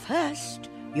first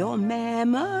your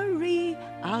memory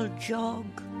I'll jog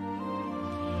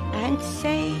and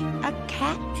say a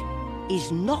cat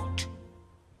is not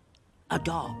a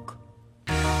dog.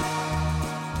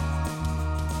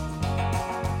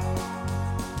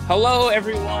 Hello,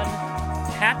 everyone.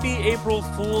 Happy April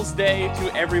Fool's Day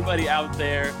to everybody out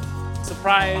there.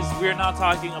 Surprise, we're not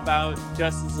talking about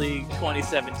Justice League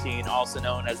 2017, also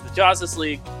known as the Justice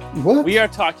League. What? We are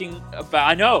talking about...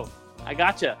 I know. I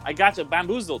gotcha.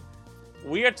 Bamboozled.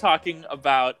 We are talking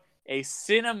about a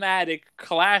cinematic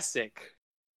classic,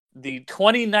 the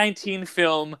 2019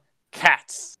 film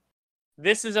Cats.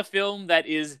 This is a film that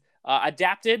is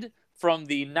adapted from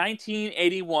the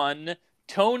 1981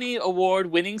 Tony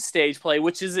Award-winning stage play,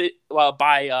 which is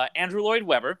by Andrew Lloyd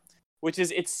Webber, which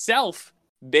is itself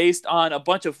based on a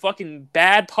bunch of fucking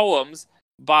bad poems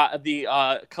by the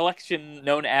collection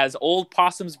known as Old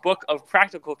Possum's Book of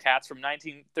Practical Cats from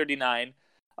 1939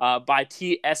 by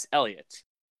T.S. Eliot.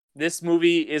 This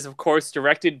movie is, of course,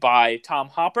 directed by Tom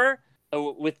Hopper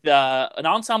with an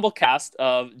ensemble cast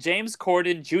of James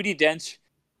Corden, Judi Dench,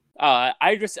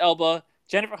 Idris Elba,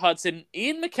 Jennifer Hudson,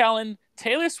 Ian McKellen,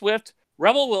 Taylor Swift,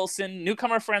 Rebel Wilson,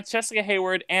 newcomer Francesca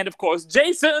Hayward, and, of course,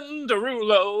 Jason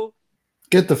Derulo.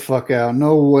 Get the fuck out.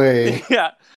 No way.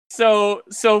 Yeah. So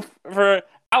for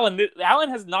Alan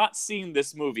has not seen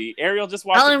this movie. Ariel just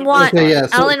watched Alan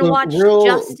it. Alan watched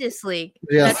Justice League.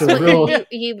 Yeah, That's what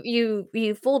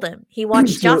you fooled him. He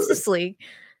watched Justice League.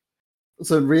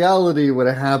 So in reality, what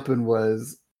happened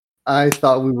was I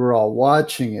thought we were all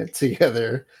watching it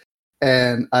together,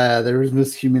 and there was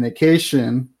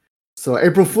miscommunication. So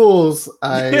April Fools,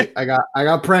 I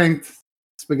got pranked.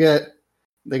 Spaghetti,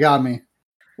 they got me.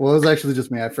 Well, it was actually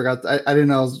just me. I forgot. I didn't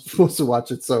know I was supposed to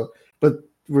watch it. But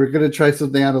we're gonna try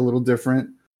something out a little different.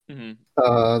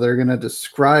 Mm-hmm. They're gonna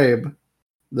describe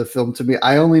the film to me.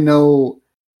 I only know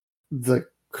the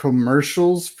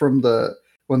commercials from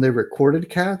when they recorded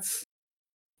Cats,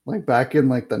 like back in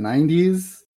like the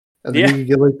 90s, and then you can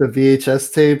get like the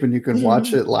VHS tape and you can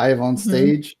watch it live on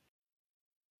stage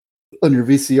on your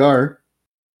VCR.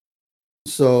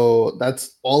 So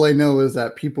that's all I know is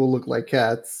that people look like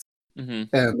cats.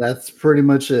 Mm-hmm. And that's pretty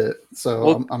much it.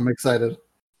 So I'm excited.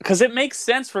 Because it makes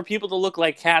sense for people to look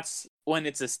like cats when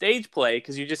it's a stage play,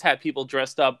 because you just have people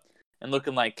dressed up and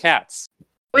looking like cats.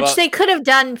 Which they could have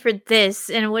done for this,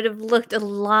 and it would have looked a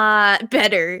lot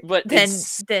better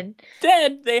than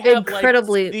they have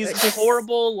incredibly like these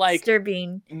horrible, like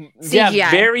disturbing CGI.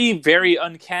 Yeah, very, very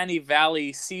uncanny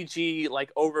valley CG,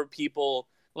 like over people.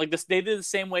 Like this, they did the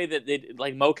same way that they did,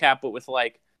 like mocap, but with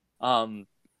like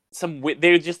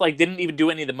they just like didn't even do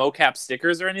any of the mocap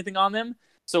stickers or anything on them.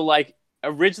 So like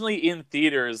originally in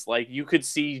theaters, like you could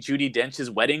see Judi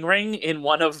Dench's wedding ring in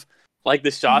one of like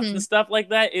the shots and stuff like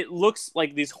that. It looks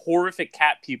like these horrific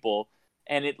cat people,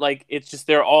 and it's just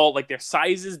they're all like their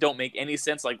sizes don't make any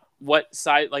sense. Like what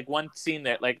size? Like one scene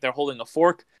that like they're holding a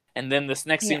fork, and then this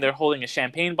next scene they're holding a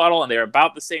champagne bottle, and they're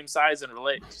about the same size in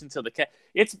relation to the cat.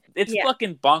 It's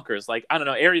fucking bonkers. Like I don't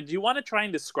know, Ari, do you want to try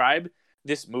and describe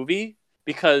this movie?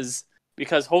 Because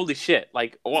holy shit,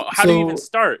 like how do you even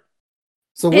start?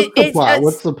 So what's the plot?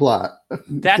 What's the plot?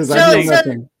 That's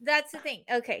the thing.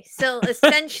 Okay, so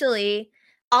essentially,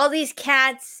 all these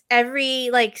cats every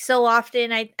like so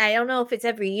often. I don't know if it's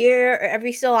every year or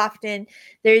every so often.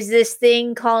 There's this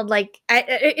thing called like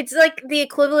it's like the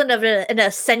equivalent of an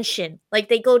ascension. Like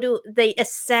they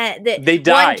ascend. They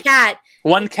die.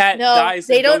 One cat dies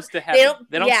and goes to heaven.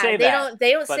 They don't say that.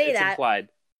 They don't say it's that. Implied.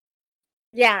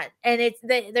 Yeah, and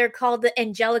they're called the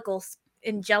angelical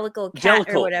cat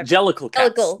or whatever. Jellicle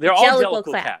cats. They're all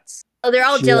Jellicle cats. Oh, they're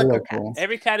all Jellicle cats.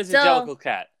 Every cat is a Jellicle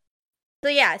cat.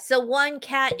 So one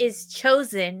cat is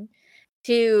chosen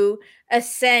to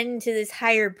ascend to this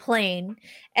higher plane,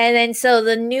 and then so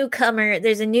the newcomer,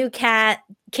 there's a new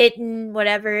kitten,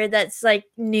 whatever, that's like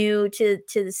new to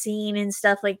the scene and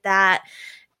stuff like that.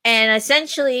 And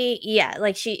essentially,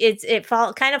 like it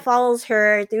kind of follows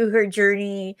her through her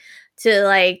journey to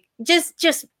like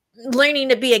just learning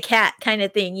to be a cat kind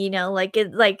of thing, like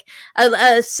it like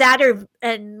a sadder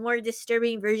and more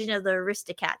disturbing version of the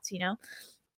Aristocats,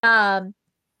 So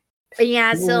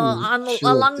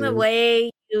along the way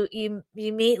you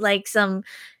meet like some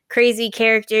crazy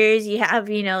characters. You have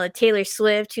a Taylor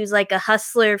Swift who's like a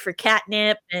hustler for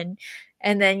catnip, and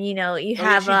then you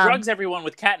have she drugs everyone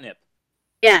with catnip.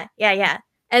 Yeah.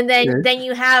 And then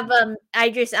you have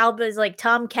Idris Elba's like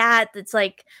Tomcat that's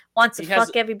like wants to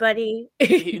fuck everybody.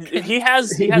 he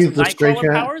has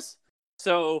Nightcrawler powers,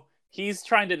 so he's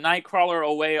trying to Nightcrawler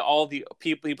away all the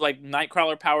people. Like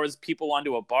Nightcrawler powers people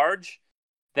onto a barge,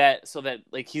 so that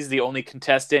like he's the only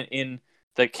contestant in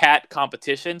the cat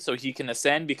competition so he can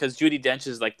ascend, because Judi Dench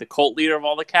is like the cult leader of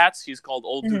all the cats. She's called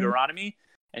Old Mhm. Deuteronomy,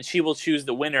 and she will choose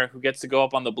the winner who gets to go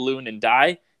up on the balloon and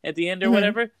die at the end or Mhm.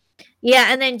 whatever. Yeah,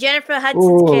 and then Jennifer Hudson's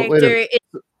Oh, wait a- character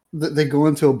is They go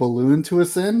into a balloon to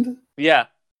ascend, Yeah,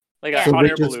 like Yeah. a so hot they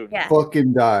air just balloon. Yeah.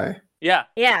 fucking die. Yeah,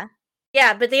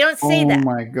 yeah, but they don't say Oh that.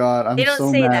 my god, I'm They don't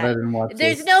so say mad that. I didn't watch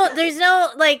There's this. no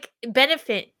like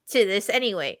benefit to this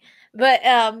anyway. But you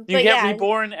but get yeah.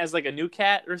 reborn as like a new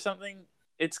cat or something.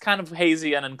 It's kind of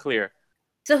hazy and unclear.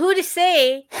 So who to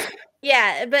say?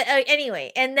 Yeah, but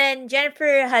anyway, and then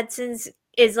Jennifer Hudson's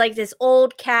is like this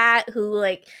old cat who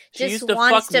like She just used to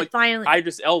wants fuck to finally.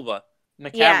 Idris Elba,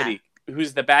 McCavity,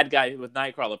 who's the bad guy with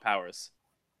Nightcrawler powers.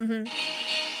 Mhm.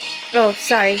 Oh,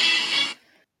 sorry.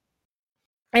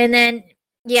 And then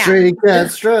yeah, Stray cat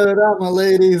strut, I'm a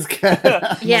lady's cat.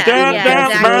 Yeah, Dun, yeah,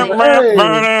 dun, exactly. burn,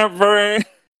 burn, burn.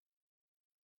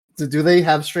 So do they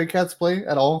have Stray Cats play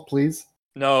at all, please?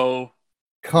 No.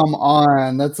 Come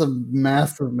on, that's a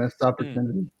massive missed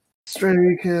opportunity.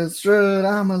 Stray cat strut,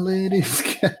 I'm a lady's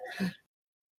cat.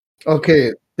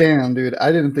 Okay, damn, dude,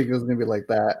 I didn't think it was gonna be like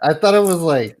that. I thought it was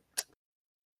like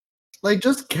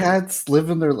just cats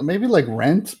living their maybe like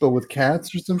Rent, but with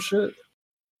cats or some shit.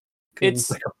 'Cause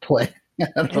It's like a play. I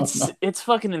don't know. it's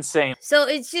fucking insane. so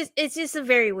it's just a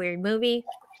very weird movie,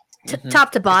 Mhm.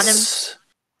 top to bottom.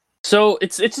 So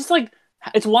it's just like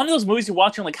it's one of those movies you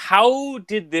watch and like, how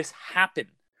did this happen?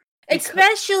 Because-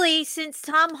 Especially since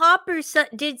Tom Hopper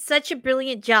did such a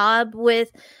brilliant job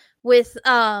with Les Mis.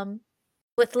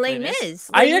 I Les Mis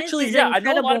actually, is yeah, an I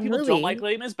know a lot of incredible people don't movie. like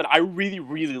Les Mis, but I really,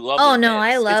 really love. Oh, Les no, Mis.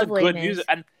 I love It's a Les good Mis. music,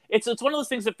 and it's one of those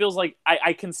things that feels like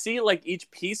I can see like each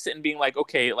piece and being like,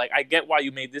 okay, like I get why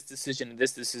you made this decision and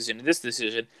this decision and this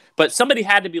decision, but somebody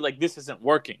had to be like, this isn't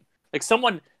working. Like some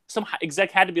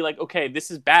exec had to be like, okay, this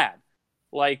is bad.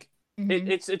 Like Mhm.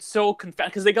 it's so confounding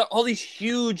because they got all these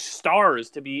huge stars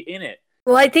to be in it.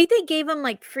 Well, I think they gave him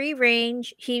like free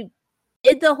range. He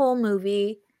did the whole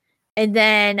movie, and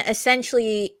then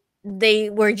essentially they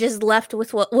were just left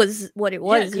with what it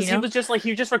was. Because he was just like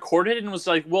he just recorded it and was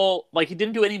like, well, like he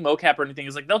didn't do any mocap or anything.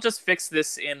 He's like, they'll just fix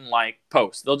this in like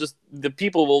post. The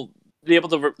people will be able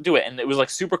to do it, and it was like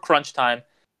super crunch time.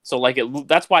 So like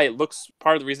that's why it looks,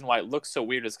 part of the reason why it looks so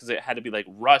weird is because it had to be like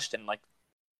rushed and like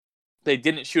they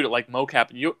didn't shoot it like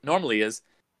mocap normally is.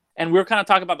 And we were kind of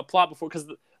talking about the plot before because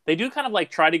they do kind of like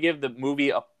try to give the movie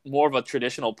a more of a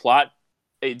traditional plot.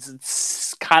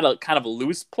 It's kind of a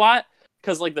loose plot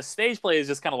because like the stage play is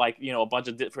just kind of like, you know, a bunch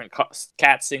of different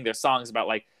cats sing their songs about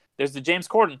like there's the James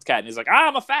Corden cat and he's like,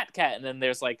 I'm a fat cat, and then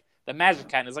there's like the magic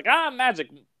cat and he's like, I'm magic,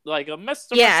 like a Mr.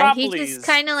 Yeah, he Metropolis. just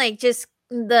kind of like just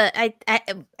I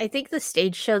think the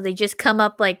stage show they just come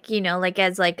up like, you know, like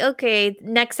as like, okay,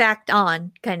 next act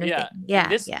on kind of Yeah. thing. Yeah,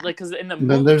 This, yeah. like, because in the And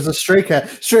then movie, there's a stray cat.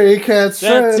 Stray cat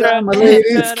strut, I'm a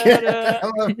lady's cat.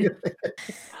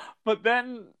 but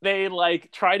then they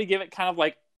like try to give it kind of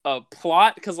like a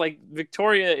plot because like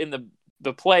Victoria in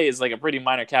the play is like a pretty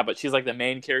minor cat, but she's like the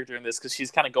main character in this because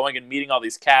she's kind of going and meeting all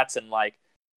these cats and like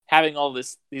having all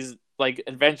these like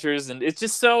adventures, and it's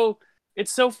so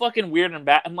fucking weird and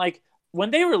bad. And like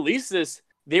when they released this,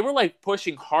 they were like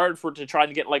pushing hard to try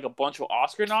to get like a bunch of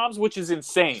Oscar noms, which is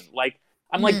insane. Like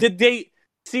I'm like, did they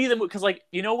see them? Because like,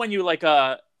 you know, when you like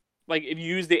if you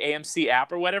use the AMC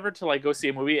app or whatever to like go see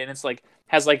a movie, and it's like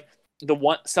has like the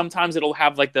one, sometimes it'll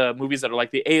have like the movies that are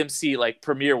like the AMC like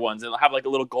premiere ones, and it'll have like a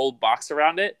little gold box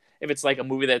around it if it's like a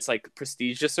movie that's like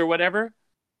prestigious or whatever. You know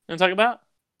what I'm talking about?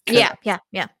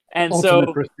 Yeah. And Ultimate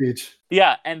so prestige.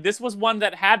 yeah, and this was one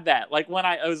that had that. Like when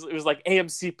it was like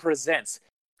AMC presents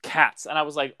Cats, and I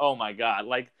was like, oh my god,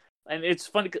 like, and it's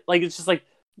funny, like it's just like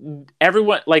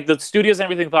everyone, like the studios and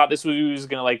everything thought this was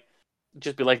gonna like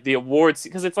just be like the awards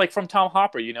because it's like from Tom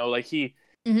Hopper, you know, like he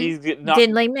did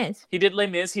Les Mis. He did Les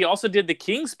Mis. He also did The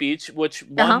King's Speech, which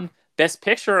won Best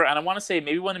Picture, and I want to say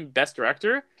maybe won Best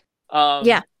Director.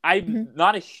 Yeah. I'm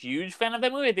not a huge fan of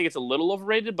that movie. I think it's a little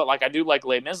overrated, but like I do like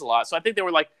Les Mis a lot. So I think they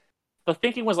were like, the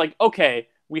thinking was like, okay,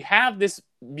 we have this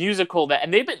musical that,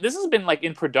 and this has been like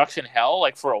in production hell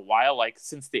like for a while, like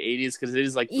since the 80s, because it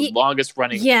is like the longest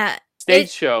running stage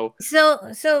show.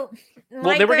 So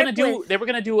well, they were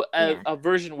gonna do a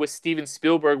version with Steven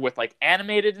Spielberg with like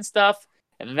animated and stuff,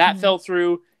 and that fell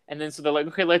through. And then so they're like,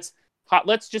 okay, let's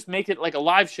just make it like a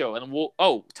live show,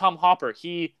 and Tom Hopper,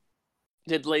 he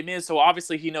did Les Mis, so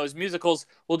obviously he knows musicals.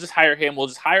 We'll just hire him. We'll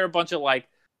just hire a bunch of like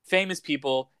famous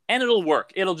people, and it'll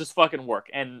work. It'll just fucking work.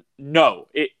 And no,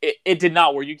 it did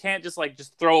not work. You can't just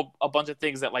throw a bunch of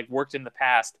things that like worked in the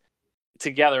past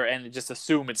together and just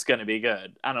assume it's gonna be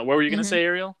good. I don't know. What were you gonna say,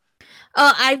 Ariel?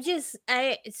 Oh,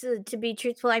 so to be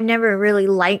truthful, I've never really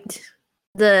liked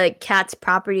the cat's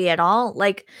property at all.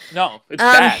 Like, No, it's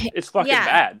bad. It's fucking yeah.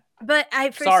 bad. But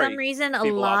for Sorry, some reason, a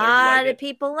people out there who like lot of it.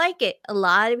 people like it. A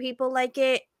lot of people like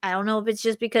it. I don't know if it's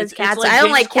just because It's cats. like I don't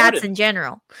James like cats Corden. in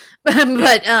general, but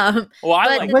Well, I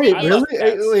but like. the Wait, thing I is- love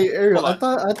really? cats. Wait, Ariel. Hold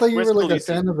on. I thought you Where's were like a Khaleesi?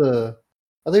 fan of the.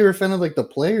 I thought you were a fan of like the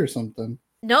play or something.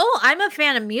 no, I'm a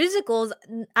fan of musicals.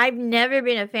 I've never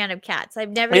been a fan of cats.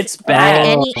 I've never It's had bad.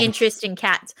 any interest in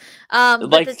cats. But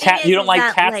Like the thing cat. is, You don't is like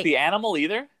that, Cats the animal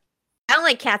either. I don't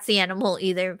like Cats the animal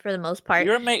either, for the most part.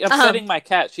 You're upsetting my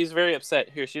cat. She's very upset.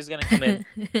 Here, she's gonna come in.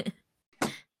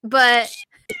 But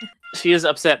She is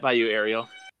upset by you, Ariel.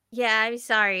 yeah, I'm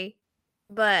sorry,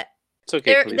 but It's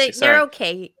okay, Khaleesi. Sorry. they're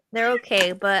okay. They're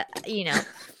okay, but the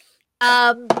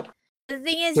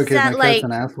thing is It's okay, my that cat's like,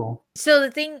 an asshole. so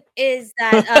the thing is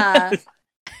that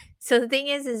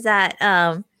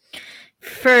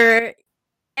for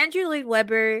Andrew Lloyd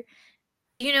Webber,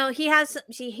 he has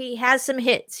some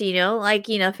hits, like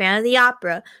Fan of the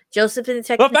Opera, Joseph and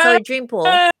the Technicolor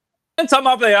Dreamcoat. Some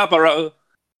of the opera.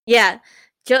 Yeah,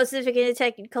 Joseph and the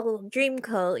Technicolor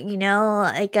Dreamcoat.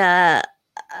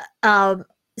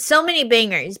 So many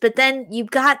bangers, but then you've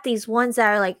got these ones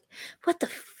that are like, what the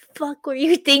fuck were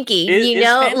you thinking? Is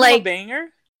Phantom a like banger?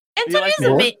 Phantom like is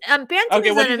Phantom? Phantom Okay,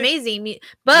 is what do an you think- amazing,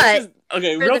 but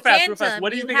Okay, for real the fast. Phantom, What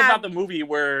do you you think have- about the movie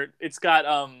where it's got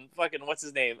fucking what's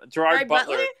his name? Gerard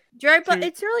Butler. Gerard Butler, He-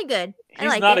 it's really good. I He's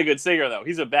like not it. a good singer though.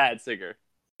 He's a bad singer.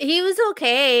 He was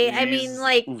okay. I mean, He's-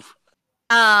 like, oof.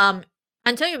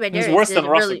 Antonio Banderas. He's worse than did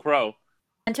Russell really, Crowe.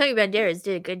 Antonio Banderas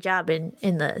did a good job in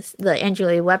the Andrew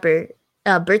Lloyd Webber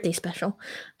birthday special,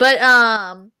 but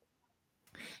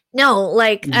no,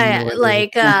 like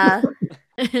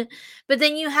but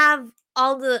then you have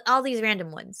all these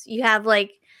random ones. You have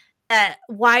like,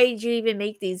 why did you even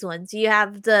make these ones? You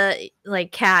have the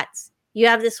like Cats. You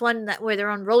have this one where they're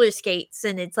on roller skates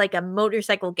and it's like a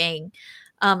motorcycle gang.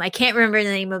 I can't remember the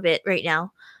name of it right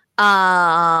now.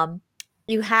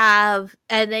 You have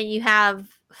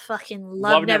fucking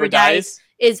Love Never Dies.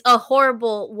 Is a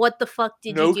horrible. What the fuck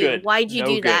did No you do? good. Why'd you No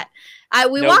do good. that?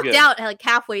 We No walked good. out like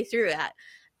halfway through that.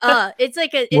 It's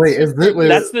like a. It's Wait, just is it? Wait,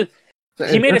 That's the.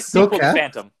 He made a it's still sequel to Cats?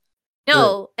 Phantom.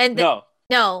 no, and No,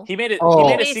 no. he made it. Oh.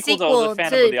 He made a sequel to the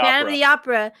Phantom of the Phantom Opera. of the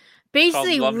Opera.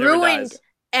 Basically Love Never ruined Dies.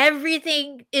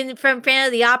 everything from Phantom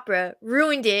of the Opera.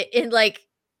 Ruined it in like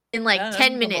 10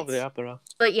 Phantom minutes. of the Opera.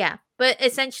 But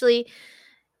essentially,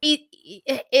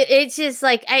 it's just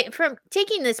like from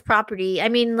taking this property. I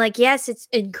mean, like, yes, it's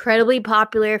incredibly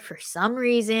popular for some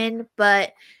reason,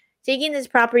 but taking this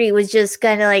property was just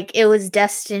kind of like, it was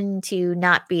destined to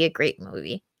not be a great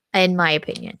movie, in my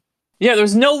opinion. Yeah,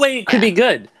 there's no way it could be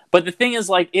good. But the thing is,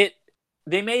 like,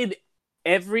 they made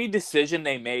every decision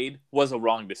they made was a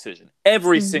wrong decision.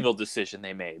 Every Mhm. single decision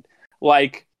they made,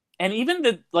 like, and even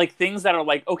the like things that are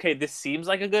like, okay, this seems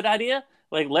like a good idea.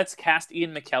 Like, let's cast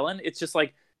Ian McKellen. It's just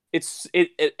like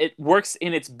it works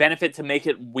in its benefit to make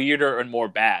it weirder and more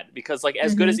bad, because like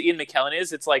as good as Ian McKellen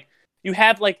is, it's like you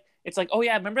have like. It's like, oh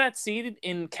yeah, remember that scene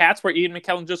in Cats where Ian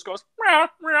McKellen just goes, meow,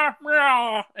 meow,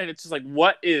 meow, and it's just like,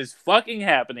 what is fucking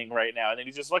happening right now? And then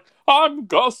he's just like, I'm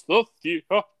Gus the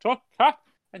cat,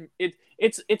 and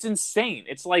it's insane.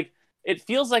 It's like, it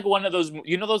feels like one of those,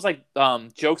 those like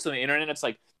jokes on the internet. It's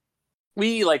like,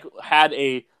 we like had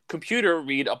a computer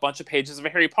read a bunch of pages of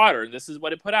Harry Potter, and this is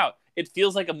what it put out. It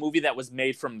feels like a movie that was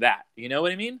made from that. You know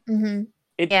what I mean? Mm-hmm.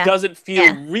 It doesn't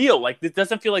feel real. Like, it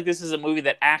doesn't feel like this is a movie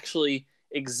that actually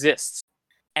exists,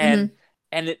 and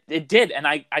it did, and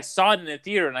I saw it in the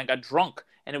theater and I got drunk,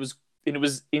 and it was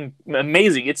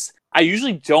amazing. I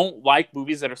usually don't like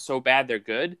movies that are so bad they're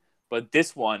good, but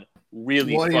this one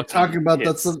really. What are you talking about?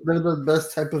 hits. They're the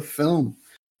best type of film.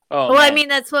 Oh, Well, man. I mean,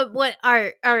 that's what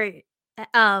our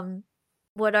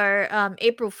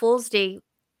April Fool's Day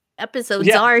episodes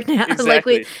are now.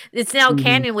 Exactly. Like it's now Mhm.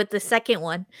 canon with the second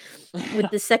one,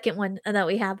 that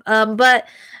we have.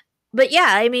 But yeah,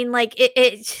 I mean, like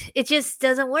it just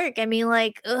doesn't work. I mean,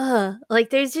 like, like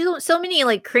there's just so many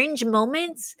like cringe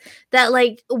moments that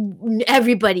like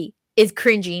everybody is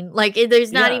cringing. Like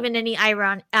there's not Yeah. even any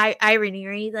irony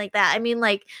or anything like that. I mean,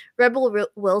 like Rebel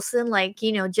Wilson, like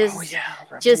just Oh yeah,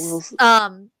 Rebel just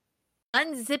Wilson.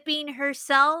 unzipping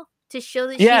herself to show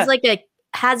that Yeah. she's like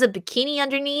has a bikini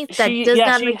underneath that does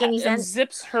not make any sense.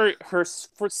 Zips her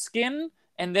skin,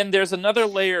 and then there's another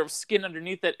layer of skin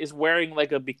underneath that is wearing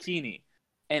like a bikini,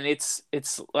 and it's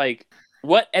like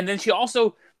what? And then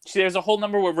there's a whole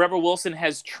number where Rebel Wilson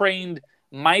has trained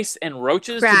mice and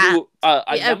roaches to do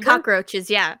a number. Cockroaches,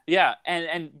 yeah. Yeah,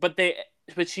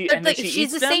 but she She's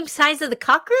eats the them. same size of the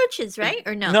cockroaches, right?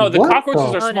 Or no? No, the What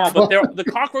cockroaches the are small, fuck? but the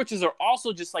cockroaches are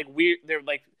also just like weird. They're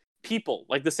like people,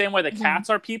 like the same way the Mhm. cats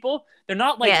are people. They're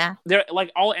not like Yeah. they're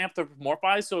like all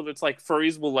anthropomorphized, so it's like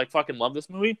furries will like fucking love this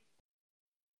movie.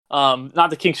 Not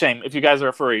the kink shame. If you guys are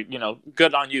a furry,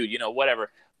 good on you,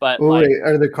 whatever. But Oh like, wait,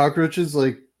 are the cockroaches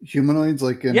like humanoids?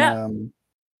 Like in Yeah.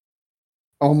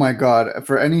 Oh my god!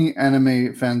 For any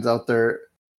anime fans out there,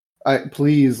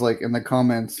 please like in the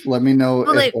comments let me know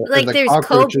Well, if, like the there's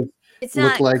cockroaches It's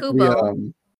look not like Kubo.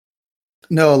 the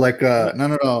no like no.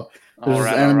 There's all this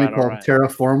right, anime all right, all called right.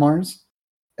 Terraformars,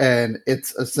 and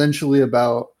it's essentially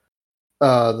about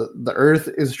the Earth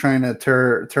is trying to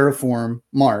terraform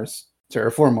Mars,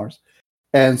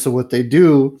 and so what they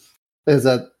do is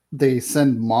that they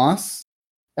send moss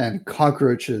and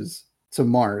cockroaches to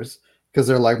Mars because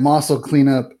they're like moss will clean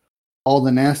up all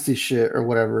the nasty shit or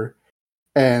whatever,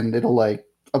 and it'll like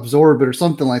absorb it or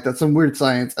something like that, some weird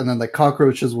science, and then the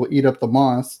cockroaches will eat up the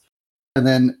moss, and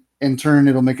then in turn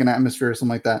it'll make an atmosphere or something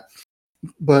like that.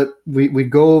 But we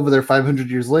go over there 500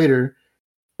 years later,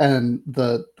 and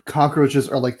the cockroaches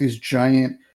are like these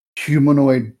giant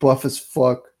humanoid buff as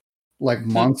fuck like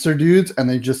monster dudes, and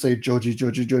they just say Joji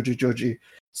Joji Joji Joji.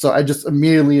 So I just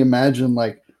immediately imagine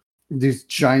like these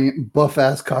giant buff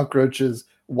ass cockroaches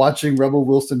watching Rebel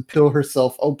Wilson peel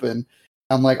herself open.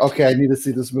 I'm like, okay, I need to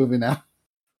see this movie now.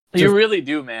 You Just- really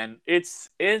do, man. It's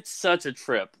such a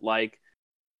trip. Like,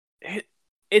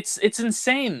 it's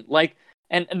insane. Like,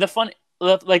 and the fun,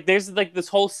 like, there's like this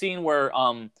whole scene where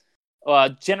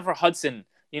Jennifer Hudson,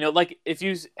 like if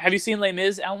you have you seen Les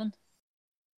Mis, Alan?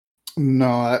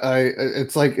 No,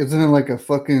 it's like, isn't it like a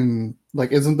fucking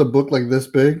like? Isn't the book like this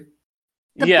big?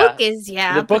 The Yeah. book is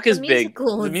The book but is big.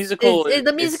 The musical the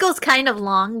is- musical's kind of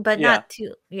long, but Yeah. not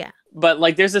too. Yeah, But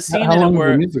like, there's a scene How in it long is the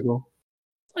where musical?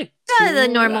 like the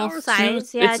 2 normal hours,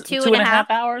 size. it's Two two and a half.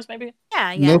 hours maybe.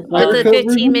 Yeah, No yeah. Final With a Cut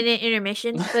 15-minute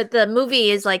intermission, but the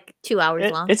movie is like 2 hours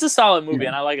long. It's a solid movie Yeah.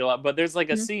 and I like it a lot. But there's like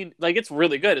a Mhm. scene, like it's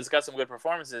really good. It's got some good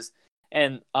performances.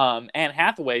 And Anne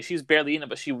Hathaway, she's barely in it,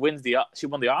 but she won the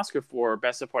Oscar for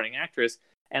Best Supporting Actress.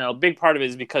 And a big part of it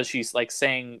is because she's like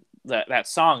saying that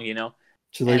song,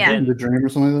 She's like Yeah. the dream or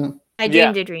something like that. I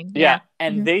Yeah. dreamed a dream. Yeah.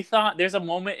 And Mhm. they thought there's a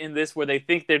moment in this where they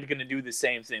think they're gonna do the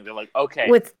same thing. They're like, okay,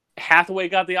 With Hathaway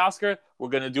got the Oscar, we're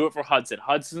gonna do it for Hudson.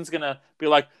 Hudson's gonna be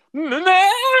like memories,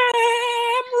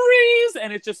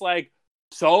 and it's just like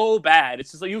so bad.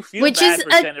 It's just like you feel Which bad is for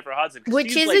a- Jennifer Hudson, 'cause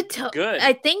which she's, is like, good.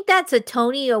 I think that's a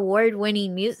Tony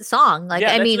Award-winning song. Like,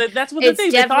 yeah, I mean, that's what the it's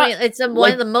thing. definitely They thought, one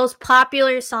like- of the most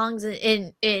popular songs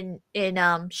in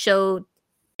show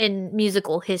in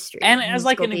musical history. and as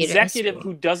like an musical theater executive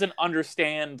history. who doesn't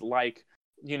understand like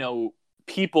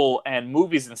people and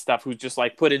movies and stuff, who just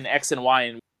like put in X and Y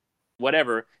and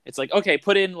whatever, it's like, okay,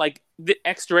 put in like the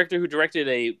X director who directed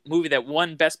a movie that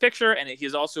won Best Picture, and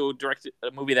he's also directed a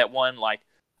movie that won like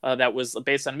that was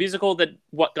based on a musical that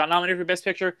got nominated for Best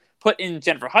Picture. Put in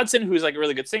Jennifer Hudson, who's like a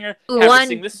really good singer, Who have her won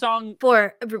sing this song.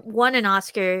 won an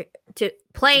Oscar to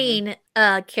playing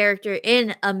a character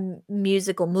in a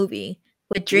musical movie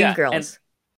with Yeah, Dreamgirls.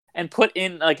 and put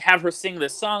in like have her sing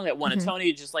this song that won a Mhm.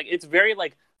 Tony. Just like it's very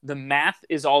like the math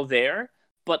is all there,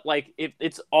 but like if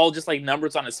it's all just like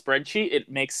numbers on a spreadsheet, it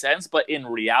makes sense. But in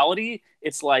reality,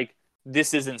 it's like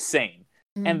this is insane.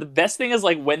 Mm. And the best thing is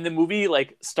like when the movie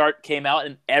like came out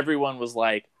and everyone was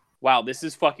like, "Wow, this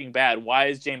is fucking bad. Why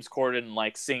is James Corden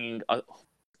like singing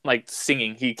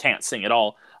singing? He can't sing at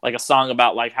all. Like a song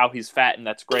about like how he's fat and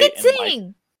that's He great." can And like,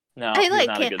 sing. no, I he's like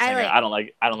not a it. good I singer. like- I don't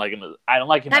like him. I don't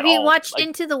like him. Have at you all. watched Like,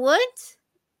 Into the Woods?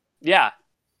 Yeah,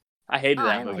 I hated Oh,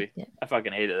 that I movie. liked it. I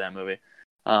fucking hated that movie.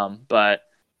 But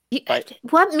Like-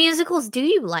 What musicals do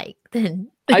you like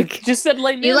then? I just said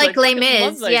Les Mis. You like I Les fucking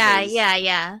love Mis? Les Yeah, Mis.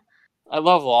 yeah. I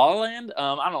love La La Land.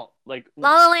 I don't like.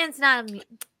 La La Land's not a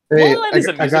Hey, La La Land is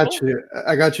a I got musical? you.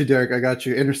 I got you, Derek. I got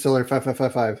you. Interstellar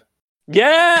 5555.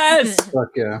 Yes, Fuck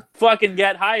yeah. fucking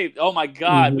get hyped. Oh my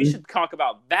god, we Mhm. should talk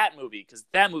about that movie because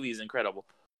that movie is incredible.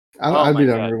 I'd my be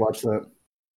down God. to rewatch that.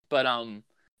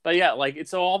 But yeah, like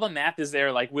it's so all the math is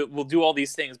there. Like we'll do all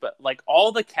these things, but like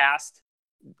all the cast,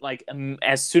 like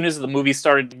as soon as the movie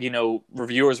started,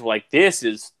 reviewers were like, "This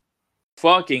is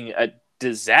fucking a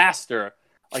disaster."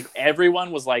 Like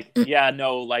everyone was like, "Yeah,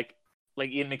 no," like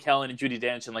Ian McKellen and Judi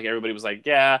Dench, and like everybody was like,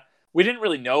 "Yeah." We didn't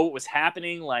really know what was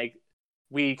happening. Like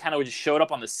we kind of just showed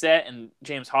up on the set, and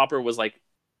James Hopper was like,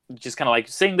 just kind of like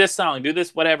sing this song, do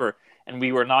this, whatever. And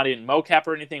we were not in mocap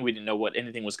or anything. We didn't know what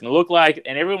anything was going to look like.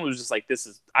 And everyone was just like,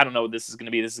 I don't know what this is going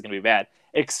to be. This is going to be bad.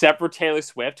 Except for Taylor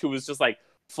Swift, who was just like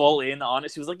full in on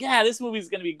it. She was like, yeah, this movie's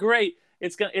going to be great.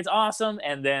 It's awesome.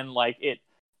 And then it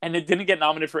didn't get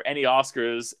nominated for any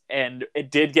Oscars. And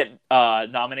it did get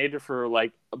nominated for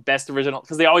like best original.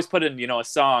 Because they always put in, a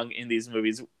song in these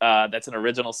movies that's an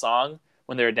original song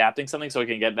when they're adapting something so it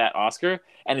can get that Oscar.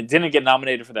 And it didn't get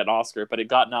nominated for that Oscar, but it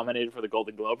got nominated for the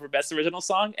Golden Globe for Best Original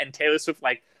Song. And Taylor Swift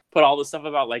like put all this stuff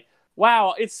about like,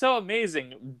 wow, it's so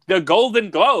amazing. The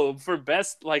Golden Globe for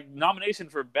best like nomination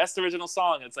for Best Original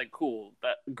Song. It's like, cool,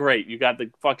 great. You got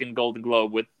the fucking Golden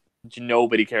Globe with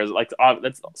nobody cares. Like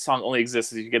that song only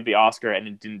exists if you get the Oscar, and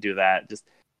it didn't do that. Just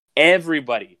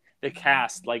everybody, the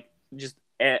cast, like just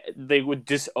they would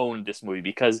disown this movie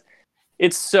because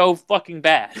it's so fucking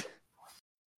bad.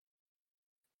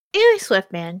 Taylor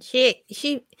Swift, man, she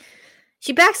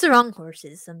backs the wrong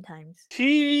horses sometimes.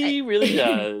 She really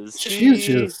does. She's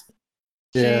just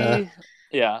yeah.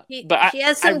 But she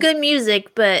has some good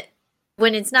music, but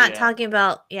when it's not Yeah. talking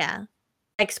about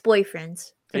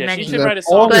ex-boyfriends, for yeah, many. she should write a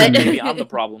song. But- Maybe I'm the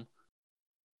problem.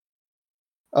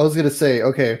 I was gonna say,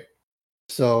 okay,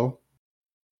 so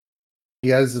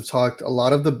you guys have talked a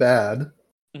lot of the bad.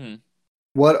 Mhm.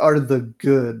 What are the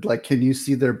good? Like, can you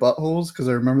see their buttholes? Because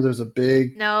I remember there's a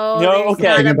big No, No, there's okay.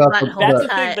 not a Thing about the- butthole That's the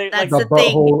cut. thing, they- like, That's the the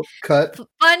thing. butthole cut.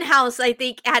 Funhouse, I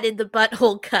think, added the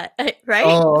butthole cut, right?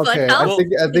 Oh, okay. Funhouse?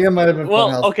 I think it might have been Well,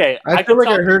 Funhouse. okay. I can feel like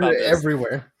I talk heard about it this.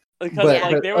 everywhere. Because But-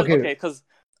 like there was okay. because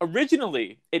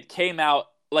originally it came out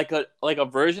like a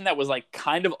version that was like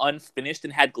kind of unfinished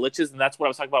and had glitches, and that's what I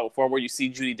was talking about before, where you see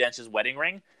Judi Dench's wedding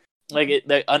ring. Like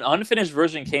an unfinished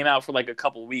version came out for like a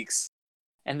couple weeks,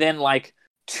 and then like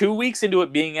 2 weeks into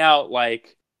it being out,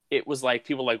 like it was like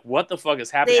people were like, what the fuck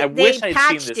is happening? I wish I'd seen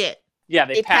patched this. it. Yeah,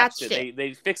 they patched patched it.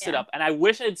 They fixed it Yeah. up, and I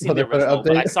wish I'd So seen they the put an original,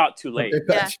 but I update? saw it too late.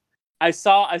 They Yeah. patched- I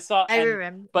saw, I and-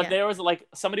 remember. but yeah. there was like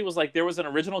somebody was like there was an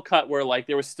original cut where like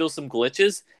there was still some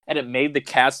glitches, and it made the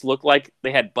cast look like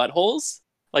they had buttholes,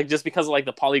 like just because of like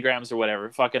the polygrams or whatever,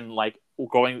 fucking like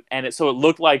going, and it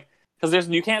looked like because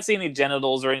you can't see any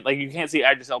genitals or like you can't see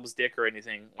Idris Elba's dick or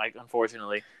anything, like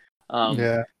unfortunately.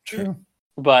 yeah, true.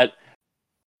 But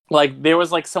like there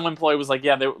was like some employee was like,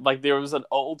 yeah, there was an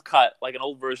old cut, like an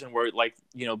old version where like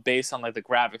based on like the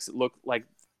graphics, it looked like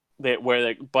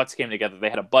where the butts came together, they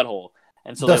had a butthole,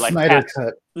 and so The they like Snyder patched-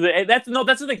 cut.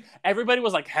 that's the thing. Everybody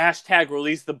was like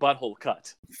 #release the butthole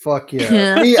cut. Fuck yeah.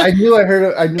 Yeah. See, I knew I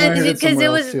heard it. I knew I heard it Because somewhere it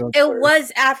else was too. on it Twitter.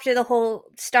 was after the whole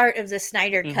start of the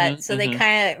Snyder cut, Mhm, so they mhm.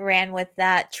 kind of ran with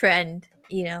that trend,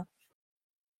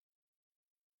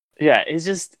 Yeah, it's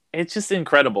just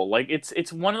incredible. Like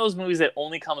it's one of those movies that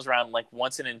only comes around like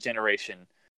once in a generation,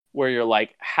 where you're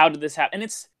like, how did this happen? And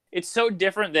it's so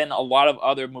different than a lot of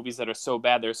other movies that are so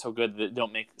bad they're so good that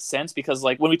don't make sense. Because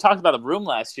like when we talked about The Room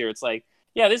last year, it's like,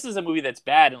 yeah, this is a movie that's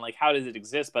bad, and like how does it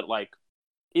exist? But like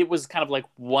it was kind of like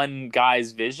one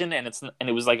guy's vision, and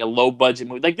it was like a low budget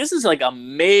movie. Like this is like a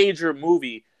major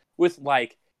movie with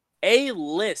like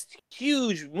A-list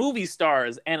huge movie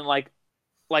stars and like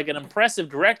an impressive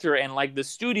director, and like the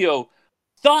studio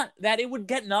thought that it would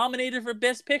get nominated for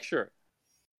Best Picture.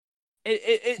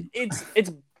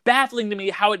 It's baffling to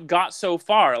me how it got so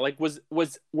far. Like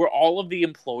were all of the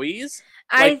employees?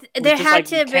 Like, there just, had like,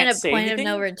 to you have been can't a say point of no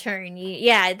anything? return.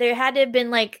 Yeah, there had to have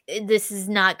been like, this is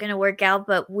not going to work out,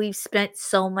 but we've spent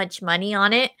so much money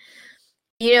on it.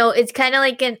 It's kind of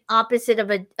like an opposite of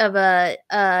a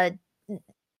But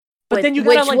with then you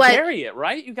gotta which like what- bury it,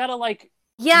 right? You gotta like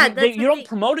yeah, you, that's you the don't thing.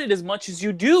 promote it as much as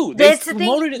you do. That's the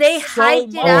promoted thing. They so hyped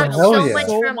it much. up Oh, hell so yeah. much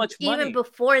So from much even money.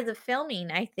 before the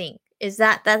filming. I think is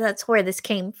that's where this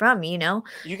came from. You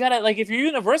gotta like if you're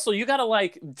Universal, you gotta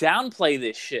like downplay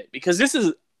this shit because this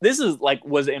is like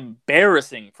was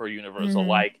embarrassing for Universal. Mhm.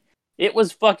 Like it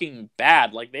was fucking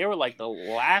bad. Like they were like the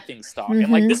laughing stock, and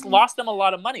like this lost them a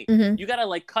lot of money. Mhm. You gotta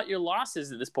like cut your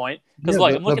losses at this point because Yeah,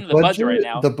 like I'm looking at the budget right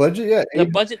now. The budget, yeah. The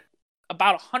budget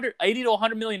about 180 to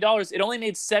 100 million dollars. It only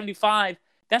made 75.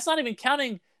 That's not even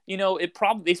counting. They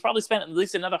probably spent at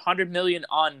least another 100 million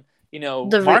on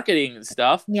marketing and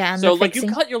stuff. Yeah, and So the like you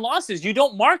fixing. cut your losses. You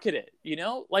don't market it.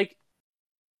 Like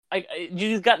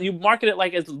you market it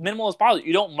like as minimal as possible.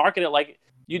 You don't market it like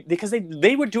because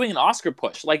they were doing an Oscar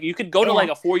push. Like you could go to Yeah. like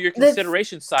a 4-year The-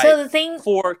 consideration site So the thing,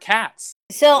 for Cats.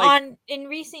 so like- in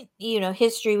recent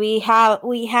history, we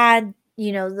had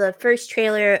the first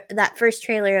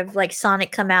trailer of like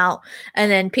Sonic come out, and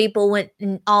then people went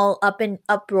all up in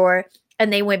uproar,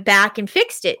 and they went back and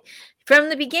fixed it from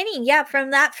the beginning. Yeah,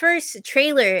 from that first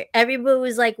trailer, everybody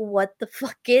was like, "What the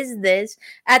fuck is this?"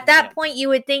 At that Yeah. point, you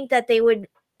would think that they would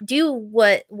do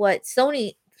what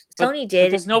Sony But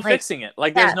did. there's no like, fixing it.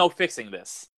 Like there's yeah. no fixing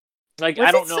this. Like Was I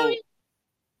it don't know. Sony?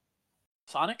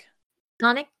 Sonic?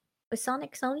 Sonic was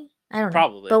Sony. I don't know,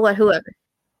 Probably. but whoever.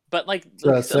 But like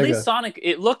Sega. at least Sonic,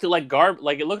 it looked like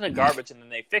garbage, and then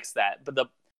they fixed that. But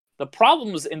the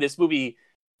problems in this movie,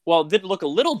 well, it did look a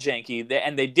little janky,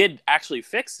 and they did actually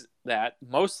fix that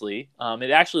mostly.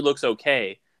 It actually looks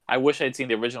okay. I wish I'd seen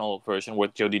the original version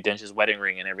with Jodi Dench's wedding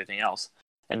ring and everything else,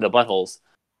 and the buttholes.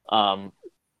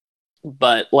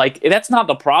 But like that's not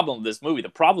the problem of this movie. The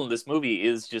problem of this movie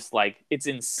is just like its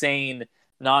insane,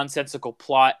 nonsensical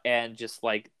plot and just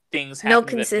like things No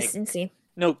happening. consistency.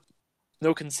 No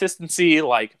consistency.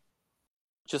 Like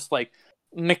just like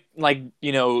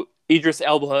you know, Idris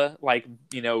Elba, like,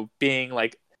 you know, being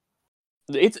like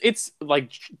it's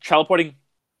like teleporting.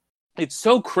 It's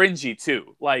so cringy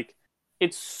too. Like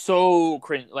it's so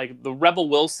cringe. Like the Rebel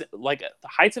Wilson, like the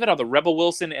heights of it are the Rebel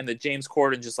Wilson and the James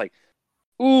Corden, just like,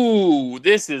 ooh,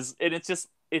 this is, and it's just,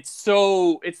 it's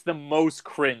the most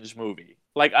cringe movie.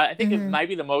 Like I think it might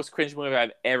be the most cringe movie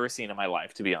I've ever seen in my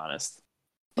life, to be honest.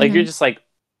 Like you're just like,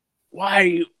 why are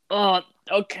you? Oh,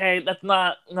 okay, that's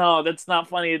not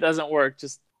funny. It doesn't work.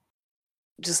 Just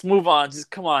move on. Just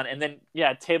come on. And then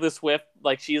yeah, Taylor Swift,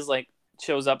 like she's like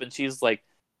shows up and she's like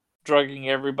drugging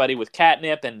everybody with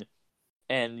catnip,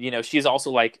 and you know she's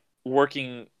also like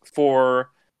working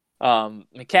for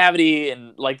McCavity,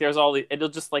 and like there's all the, it'll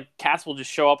just like cats will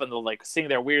just show up and they'll like sing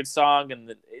their weird song,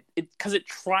 and it's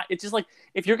just like,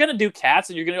 if you're gonna do cats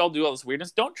and you're gonna all do all this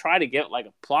weirdness, don't try to get like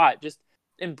a plot. Just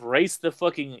embrace the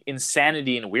fucking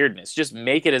insanity and weirdness. Just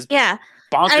make it as bonkers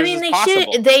as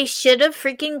possible. They should have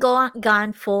freaking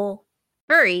gone full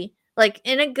furry, like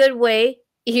in a good way,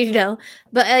 you know.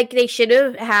 But like they should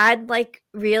have had like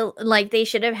real, like they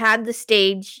should have had the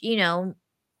stage, you know,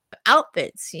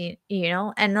 outfits, you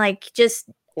know, and like just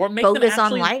or make focus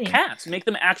them on lighting. Cats. Make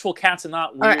them actual cats and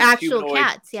not weird actual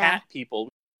cats, cat people.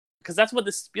 Because that's what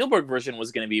the Spielberg version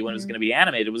was going to be when it was going to be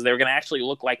animated. Was they were going to actually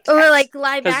look like cats. Or like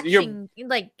live action,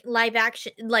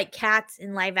 like cats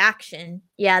in live action.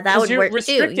 Yeah, that would work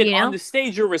too. You know? On the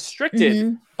stage, you're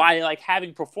restricted by like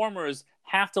having performers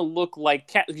have to look like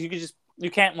cats.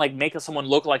 You can't like make someone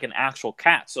look like an actual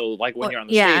cat. So like when you're on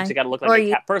the stage, you got to look like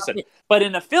a cat person. But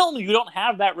in a film, you don't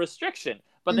have that restriction.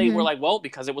 But they were like, well,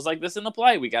 because it was like this in the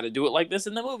play, we got to do it like this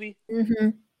in the movie.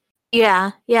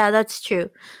 Yeah, that's true.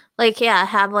 Like, yeah,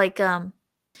 have like there's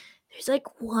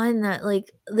like one that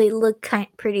like they look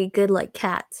pretty good like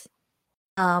cats.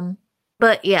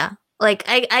 But yeah, like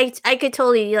I could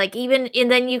totally like even, and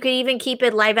then you could even keep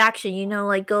it live action, you know,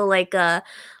 like go like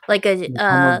no,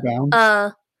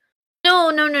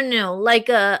 like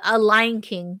a Lion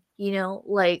King, you know,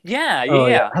 like yeah.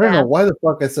 I don't know why the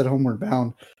fuck I said Homeward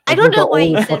Bound. I don't know why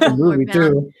you said Homeward Bound.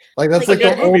 Too. Like that's like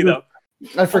the oldest.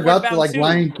 I forgot that like too.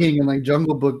 Lion King and like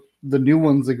Jungle Book, the new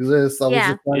ones exist.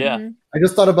 I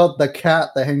just thought about the cat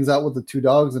that hangs out with the two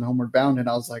dogs in Homeward Bound, and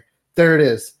I was like, there it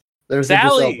is. There's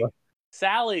Sally.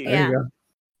 There you go.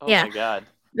 Oh my god.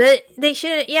 But they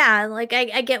should, like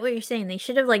I get what you're saying. They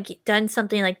should have like done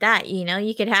something like that. You know,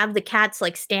 you could have the cats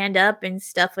like stand up and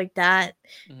stuff like that.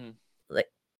 Like,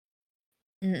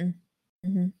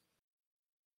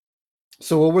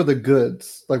 So what were the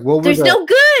goods? Like what was no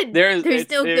good. There's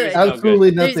no good. Absolutely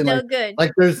nothing. There's no good.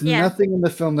 Like there's nothing in the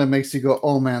film that makes you go,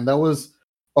 oh man, that was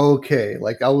okay.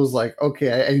 Like I was like,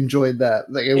 okay, I enjoyed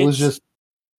that. Like it was just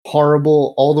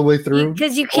horrible all the way through.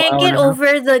 Because you can't get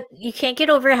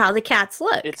over how the cats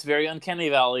look. It's very Uncanny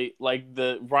Valley. Like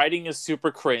the writing is super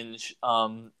cringe.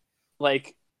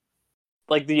 Like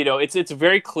you know, it's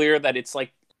very clear that it's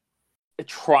like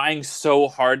trying so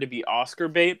hard to be Oscar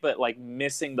bait, but like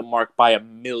missing the mark by a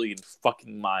million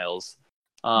fucking miles.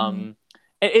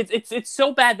 It's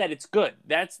so bad that it's good.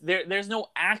 There's no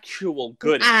actual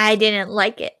good. I didn't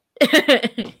like it.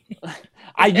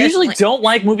 I usually don't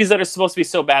like movies that are supposed to be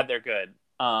so bad they're good.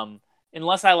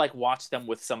 Unless I like watch them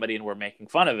with somebody and we're making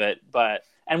fun of it.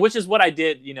 And which is what I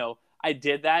did, you know, I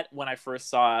did that when I first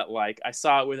saw it. Like I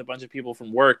saw it with a bunch of people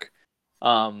from work.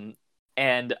 And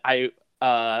I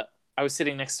was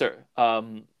sitting next to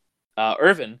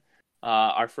Irvin,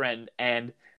 our friend,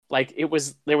 and like there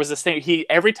was this thing.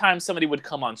 Every time somebody would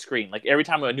come on screen, like every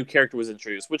time a new character was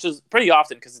introduced, which is pretty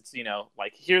often because it's, you know,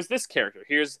 like here's this character,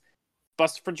 here's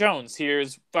Buster Jones,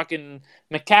 here's fucking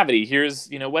McCavity,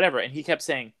 here's, you know, whatever, and he kept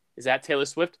saying, "Is that Taylor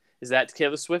Swift? Is that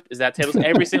Taylor Swift? Is that Taylor Swift?"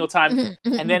 Every single time.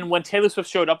 And then when Taylor Swift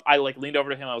showed up, I like leaned over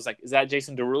to him. I was like, "Is that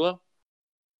Jason Derulo?"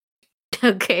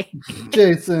 Okay.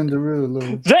 Jason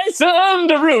Derulo. Jason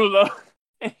Derulo.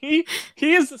 And he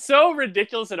is so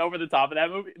ridiculous and over the top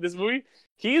of this movie.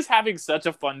 He's having such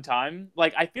a fun time.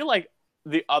 Like I feel like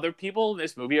the other people in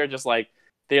this movie are just like,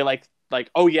 they're like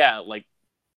oh yeah, like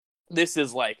this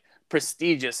is like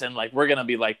prestigious and like we're gonna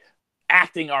be like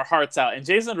acting our hearts out. And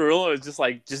Jason Derulo is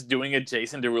just doing a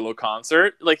Jason Derulo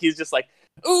concert. Like he's just like,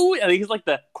 ooh, and he's like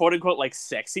the quote unquote like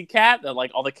sexy cat that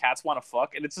like all the cats want to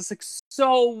fuck, and it's just like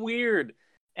so weird.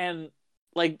 And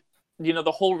like, you know,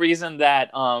 the whole reason that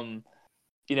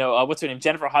what's her name?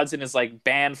 Jennifer Hudson is like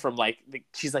banned from like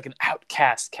she's like an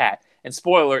outcast cat. And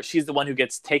spoiler alert, she's the one who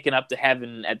gets taken up to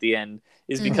heaven at the end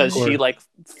is because she like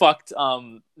fucked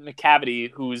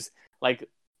Macavity, who's like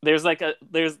there's like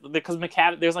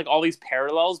all these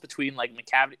parallels between like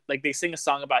Macavity, like they sing a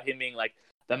song about him being like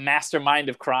the mastermind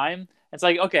of crime. It's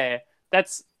like, okay,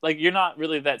 that's like you're not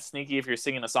really that sneaky if you're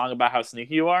singing a song about how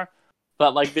sneaky you are,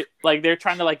 but like they're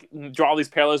trying to like draw these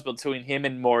parallels between him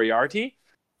and Moriarty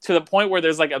to the point where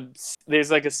there's like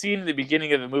a scene in the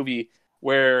beginning of the movie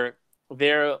where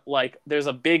there's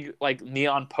a big like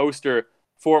neon poster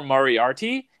for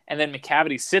Moriarty, and then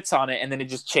Macavity sits on it, and then it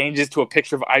just changes to a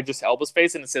picture of Idris Elba's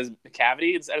face, and it says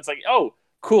Macavity. It's like, oh,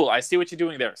 cool, I see what you're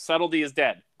doing there. Subtlety is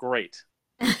dead. Great.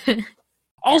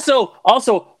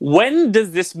 Also, when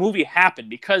does this movie happen?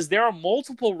 Because there are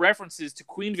multiple references to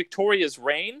Queen Victoria's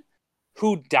reign,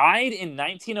 who died in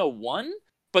 1901,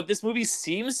 but this movie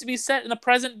seems to be set in the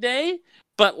present day,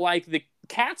 but like the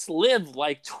cats live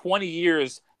like 20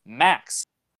 years max.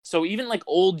 So even like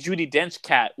old Judi Dench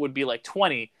cat would be like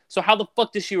 20. So how the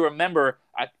fuck does she remember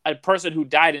a person who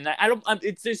died in that?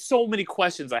 There's so many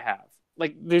questions I have.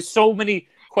 Like there's so many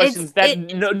questions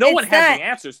no one has the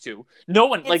answers to. No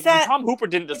one Tom Hooper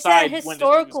didn't decide it's that when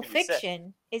historical this movie was gonna be fiction.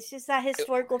 set. It's just that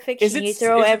historical fiction. Is it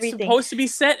supposed to be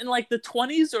set in like the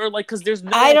 20s or like because there's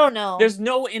no I don't know. There's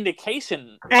no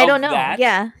indication. I don't know.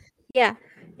 That. Yeah.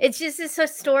 It's just this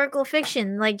historical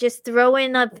fiction. Like just throw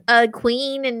in a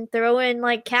queen and throw in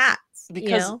like cats.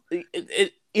 Because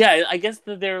I guess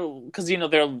that they're because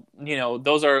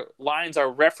those are lines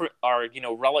are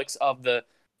relics of the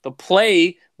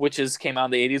play which came out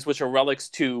in the 80s, which are relics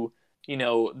to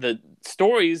the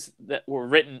stories that were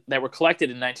collected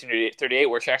in 1938,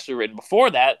 which were actually written before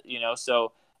that.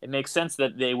 So it makes sense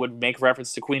that they would make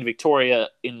reference to Queen Victoria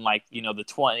in like the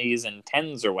 20s and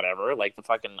 10s or whatever, like the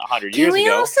fucking 100 years ago. Can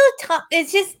we also talk?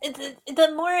 It's just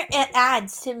the more it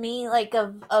adds to me, like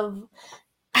of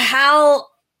how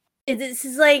this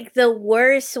is like the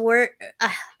worst work.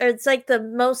 It's like the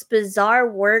most bizarre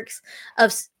works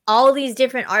of all these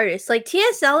different artists. Like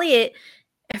T.S. Eliot,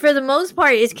 for the most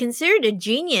part, is considered a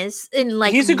genius in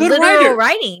like he's a good literal writer.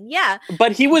 writing. Yeah,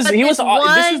 but he was he was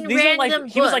high.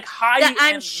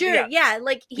 I'm sure. Yeah,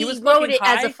 like he wrote it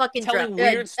as a fucking telling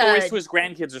weird stories to his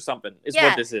grandkids or something. Is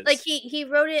what this is. Like he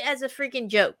wrote it as a freaking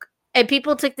joke, and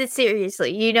people took this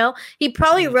seriously. He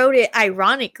probably wrote it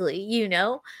ironically.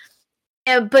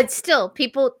 But still,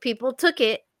 people took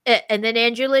it, and then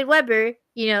Andrew Lloyd Webber,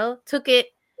 took it,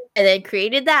 and then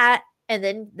created that.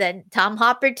 And then Tom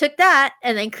Hopper took that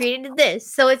and then created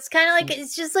this. So it's kind of like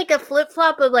it's just like a flip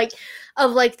flop of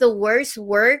the worst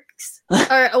works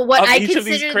or what I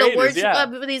consider the worst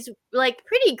of these like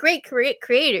pretty great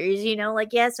creators.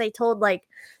 Yes,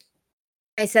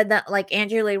 I said that like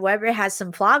Andrew Lloyd Webber has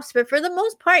some flops, but for the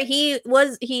most part, he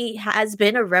has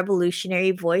been a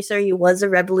revolutionary voice, or he was a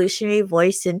revolutionary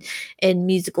voice in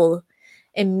musical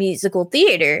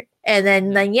theater. And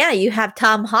then you have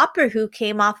Tom Hopper, who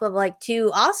came off of like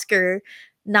two Oscar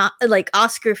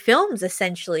films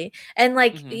essentially, and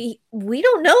like we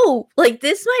don't know, like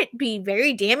this might be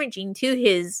very damaging to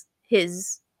his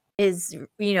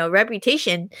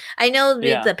reputation. I know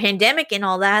the pandemic and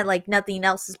all that, like nothing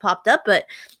else has popped up, but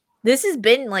this has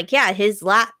been like his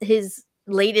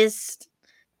latest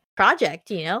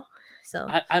project. So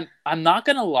I'm not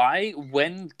gonna lie,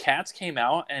 when Cats came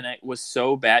out and it was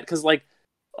so bad, because like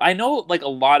I know like a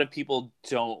lot of people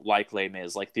don't like Les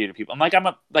Mis, like theater people. I'm a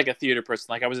theater person.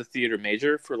 Like I was a theater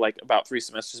major for like about 3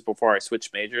 semesters before I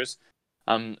switched majors.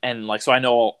 And like so I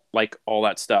know like all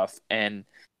that stuff.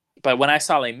 But when I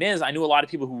saw Les Mis, I knew a lot of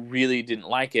people who really didn't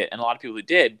like it, and a lot of people who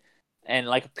did. And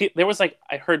like there was like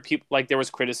I heard people like there was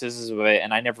criticisms of it,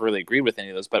 and I never really agreed with any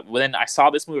of those. But when I saw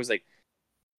this movie, I was like,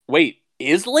 wait,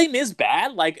 is Les Mis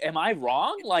bad? Like, am I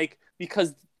wrong? Like,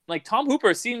 because like Tom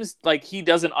Hooper seems like he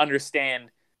doesn't understand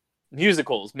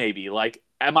musicals. Maybe like,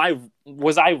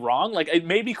 was I wrong? Like, it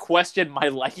made me question my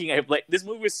liking. This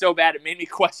movie was so bad, it made me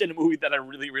question a movie that I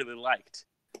really, really liked.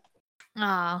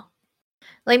 Oh,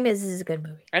 Les Mis is a good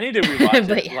movie. I need to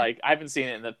rewatch it. Yeah. Like, I haven't seen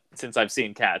it since I've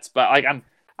seen Cats, but like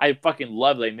I fucking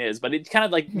love Les Mis. But it's kind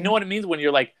of like, you know what it means when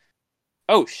you're like,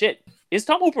 oh shit, is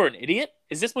Tom Hooper an idiot?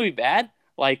 Is this movie bad?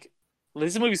 Like,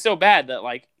 this movie's so bad that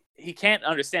like he can't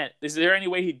understand. Is there any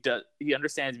way he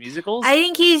understands musicals? I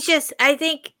think he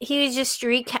was just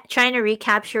trying to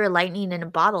recapture lightning in a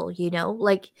bottle.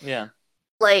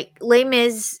 Like Les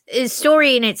Mis'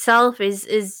 story in itself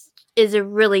is a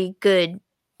really good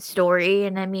story,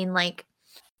 and I mean like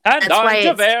and that's why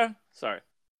Javert. Sorry,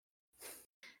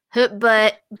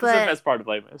 but that's the best part of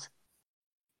Les Mis.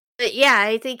 But yeah,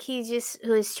 I think he just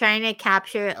was trying to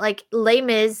capture like Les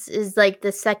Mis is like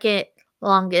the second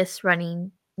longest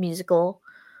running musical.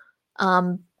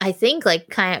 I think like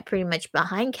kind of pretty much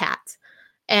behind Cats.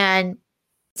 And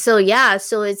so yeah,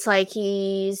 so it's like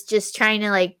he's just trying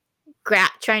to like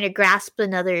trying to grasp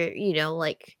another,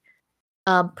 like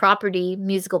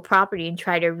musical property and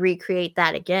try to recreate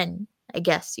that again, I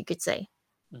guess you could say.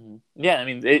 Yeah, I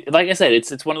mean, like I said,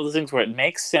 it's one of those things where it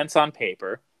makes sense on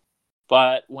paper,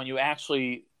 but when you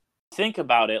actually think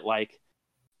about it, like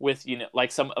with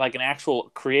like an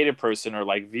actual creative person or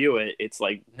like view it, it's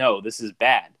like, no, this is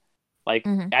bad. Like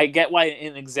I get why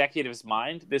in an executive's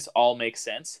mind this all makes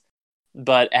sense,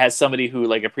 but as somebody who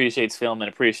like appreciates film and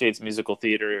appreciates musical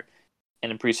theater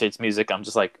and appreciates music, I'm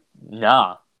just like,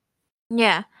 nah.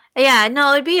 Yeah. Yeah,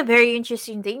 no, it'd be a very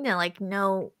interesting thing to like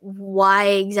know why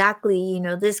exactly,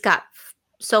 this got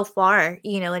so far,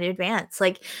 in advance.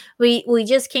 Like we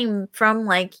just came from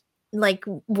like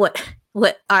what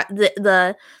are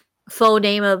the faux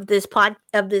name of this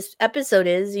episode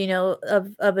is,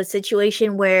 of a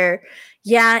situation where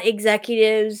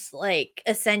executives like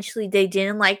essentially they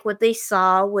didn't like what they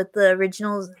saw with the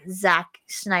original Zack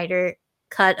Snyder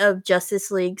cut of Justice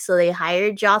League, so they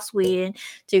hired Joss Whedon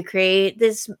to create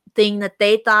this thing that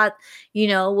they thought,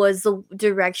 was the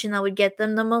direction that would get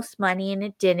them the most money, and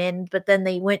it didn't. But then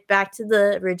they went back to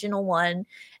the original one,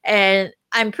 and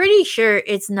I'm pretty sure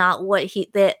it's not what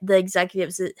the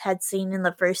executives had seen in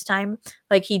the first time.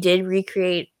 Like he did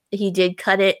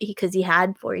cut it because he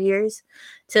had 4 years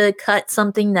to cut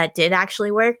something that did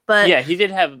actually work. But yeah, he did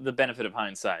have the benefit of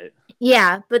hindsight.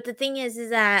 Yeah, but the thing is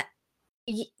that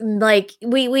like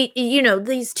we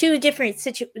these two different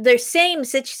they're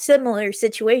similar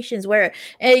situations where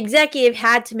an executive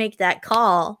had to make that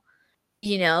call,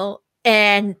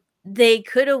 and they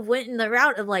could have went in the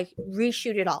route of like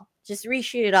reshoot it all, just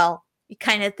reshoot it all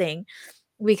kind of thing,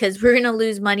 because we're gonna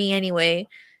lose money anyway,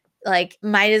 like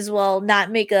might as well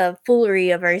not make a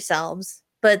foolery of ourselves.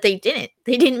 But they didn't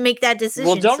make that decision.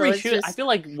 Well, don't reshoot it. I feel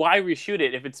like why reshoot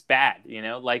it if it's bad,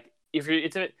 like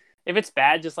if it's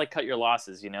bad, just like cut your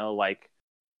losses, like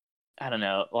I don't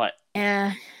know, like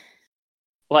yeah.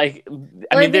 Like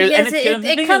I mean,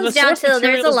 it comes down to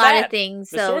there's a lot of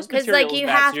things. So because like you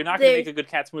have, so you're not going to make a good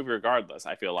Cats movie regardless.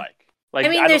 I feel like. I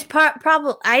mean, there's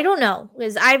problem. I don't know,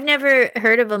 because I've never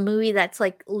heard of a movie that's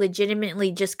like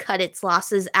legitimately just cut its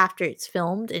losses after it's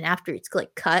filmed and after it's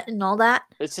like cut and all that.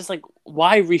 It's just like,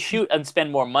 why reshoot and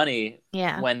spend more money?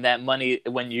 Yeah. When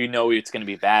it's going to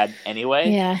be bad anyway.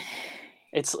 Yeah.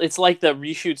 It's like the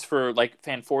reshoots for like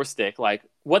Fan Four Stick. Like,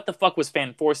 what the fuck was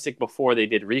Fan Four Stick before they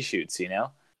did reshoots?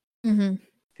 Mm-hmm.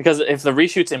 Because if the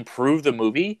reshoots improve the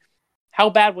movie, how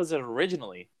bad was it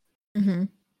originally? Mm-hmm.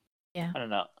 Yeah. I don't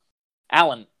know.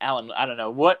 Alan, I don't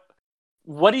know. What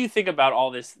do you think about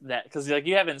all this? That because like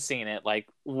you haven't seen it. Like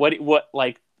what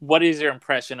is your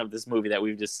impression of this movie that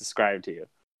we've just described to you?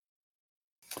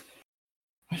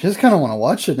 I just kind of want to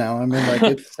watch it now. I mean, like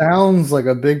it sounds like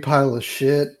a big pile of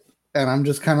shit, and I'm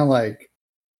just kind of like,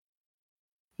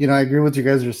 I agree with what you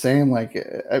guys are saying. Like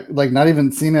not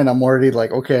even seen it, I'm already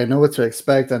like, okay, I know what to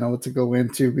expect. I know what to go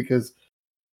into because,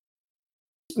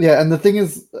 yeah. And the thing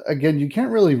is, again, you can't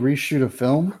really reshoot a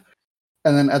film.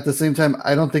 And then at the same time,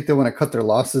 I don't think they want to cut their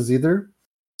losses either.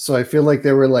 So I feel like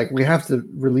they were like, we have to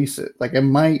release it. Like it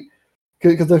might,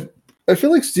 because I feel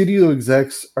like studio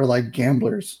execs are like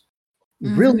gamblers,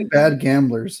 really bad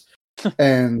gamblers.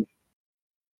 And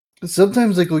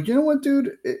sometimes they go, you know what,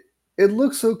 dude, it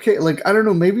looks okay. Like, I don't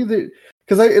know, maybe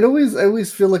because I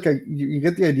always feel like you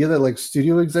get the idea that like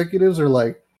studio executives are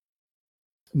like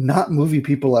not movie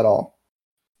people at all.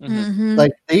 Mm-hmm.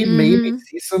 Like they maybe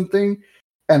see something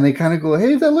and they kind of go,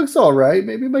 hey, that looks all right.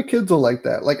 Maybe my kids will like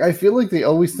that. Like, I feel like they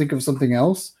always think of something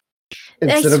else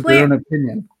instead of their own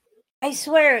opinion. I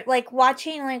swear, like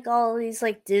watching like all these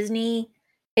like Disney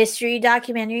history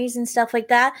documentaries and stuff like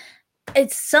that,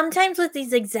 it's sometimes with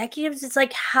these executives, it's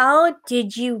like, how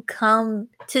did you come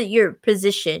to your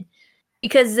position?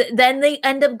 Because then they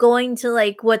end up going to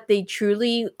like what they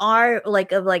truly are,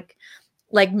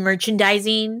 like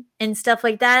merchandising and stuff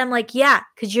like that. I'm like, yeah,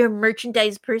 because you're a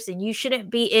merchandise person. You shouldn't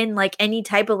be in like any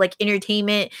type of like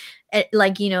entertainment,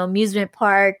 like, amusement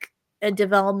park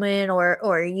development or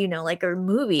like a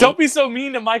movie. Don't be so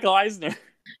mean to Michael Eisner.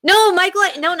 No,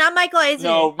 not Michael Eisner.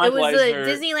 No, Michael it was Eisner. A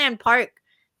Disneyland park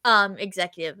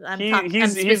executive. I'm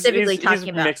specifically talking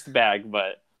about mixed bag,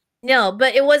 but no,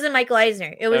 but it wasn't Michael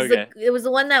Eisner. It was okay. it was the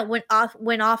one that went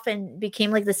off and became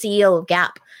like the CEO of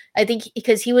Gap. I think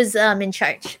because he was in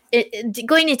charge.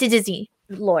 Going into Disney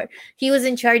lore, he was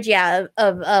in charge,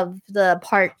 of the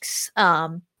parks,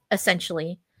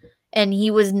 essentially, and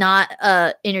he was not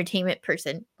a entertainment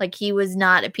person. Like he was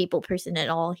not a people person at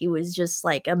all. He was just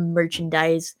like a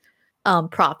merchandise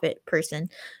profit person.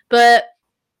 But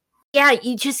yeah,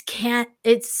 you just can't.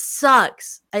 It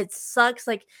sucks. It sucks.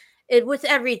 Like it with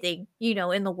everything,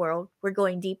 in the world. We're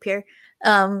going deep here.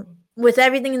 With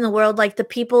everything in the world, like the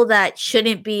people that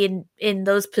shouldn't be in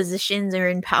those positions or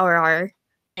in power are.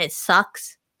 It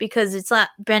sucks because it's not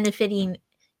benefiting,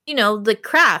 the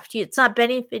craft. It's not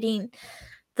benefiting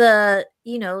the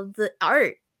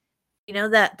art.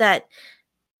 That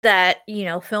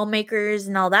filmmakers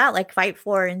and all that like fight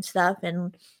for and stuff.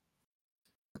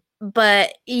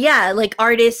 But yeah, like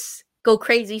artists go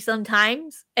crazy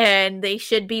sometimes and they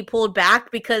should be pulled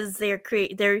back because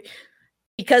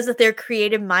because of their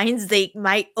creative minds they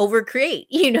might overcreate.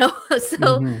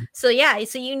 So yeah,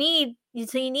 so you need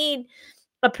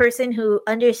a person who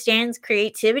understands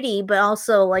creativity but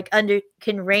also like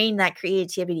can rein that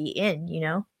creativity in.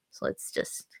 So it's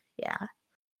just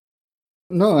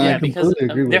No, I because completely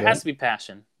agree with there that. has to be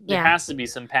passion. There Yeah. has to be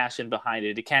some passion behind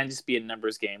it. It can't just be a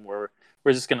numbers game where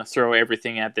we're just going to throw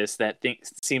everything at this that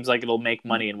seems like it'll make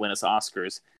money and win us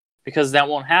Oscars, because that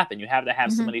won't happen. You have to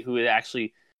have somebody who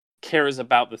actually cares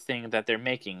about the thing that they're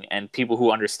making and people who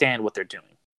understand what they're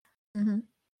doing. Mm-hmm.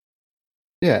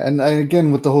 Yeah, and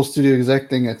again with the whole studio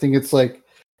exec thing, I think it's like,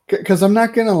 because I'm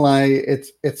not gonna lie,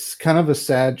 it's kind of a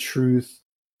sad truth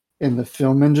in the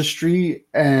film industry,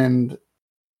 and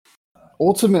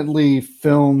ultimately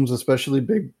films, especially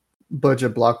big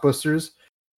budget blockbusters,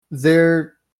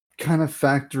 they're kind of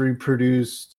factory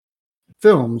produced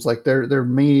films. Like they're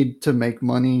made to make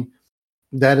money.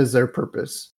 That is their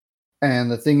purpose.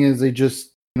 And the thing is, they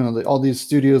just all these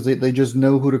studios, they just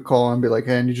know who to call and be like,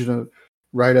 hey, I need you to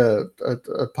write a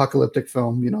apocalyptic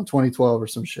film, 2012 or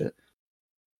some shit.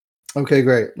 Okay,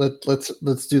 great.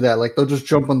 Let's do that. Like they'll just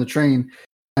jump on the train.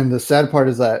 And the sad part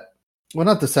is that, well,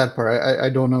 not the sad part.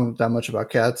 I don't know that much about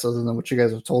Cats other than what you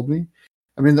guys have told me.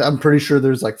 I mean, I'm pretty sure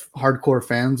there's like hardcore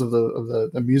fans of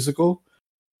the musical,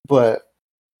 but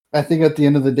I think at the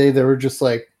end of the day, they were just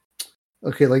like,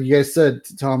 okay, like you guys said,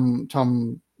 Tom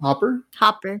Hopper.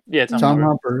 Yeah, Tom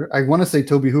Hopper. I want to say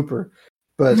Toby Hooper,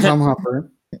 but Tom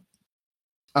Hopper.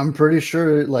 I'm pretty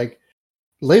sure like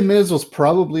Les Mis was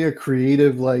probably a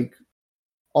creative, like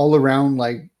all around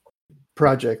like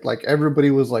project. Like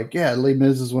everybody was like, yeah, Les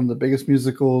Mis is one of the biggest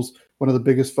musicals, one of the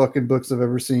biggest fucking books I've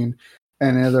ever seen.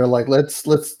 And they're like, let's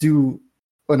do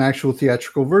an actual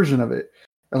theatrical version of it.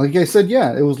 And like I said,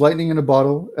 yeah, it was lightning in a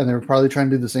bottle, and they were probably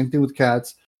trying to do the same thing with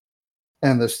Cats.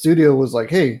 And the studio was like,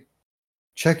 hey,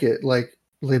 check it. Like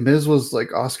Les Mis was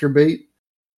like Oscar bait.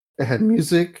 It had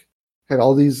music, had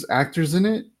all these actors in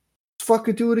it.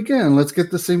 Fucking do it again. Let's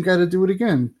get the same guy to do it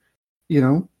again.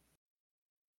 Yeah.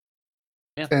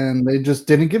 And they just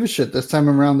didn't give a shit. This time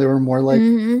around, they were more like,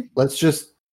 let's just,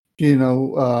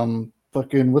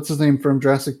 fucking, what's his name from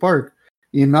Jurassic Park?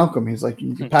 Ian Malcolm. He's like,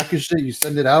 you package it, you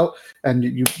send it out, and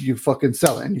you fucking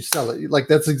sell it, and you sell it. Like,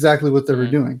 that's exactly what they were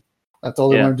doing. That's all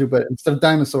they want to do. But instead of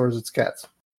dinosaurs, it's cats.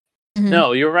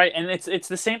 No, you're right. And it's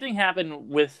the same thing happened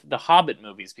with the Hobbit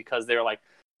movies, because they're like,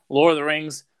 Lord of the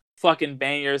Rings, fucking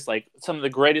bangers, like some of the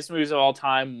greatest movies of all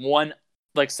time,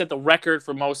 set the record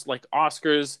for most like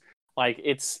Oscars. Like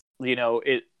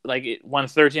it won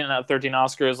 13 out of 13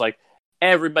 Oscars. Like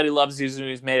everybody loves these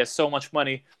movies, made us so much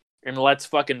money, and let's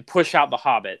fucking push out the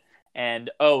Hobbit. And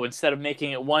instead of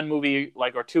making it one movie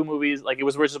or two movies, like it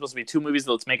was originally supposed to be two movies,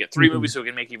 let's make it three movies so we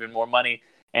can make even more money.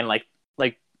 And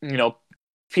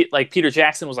Peter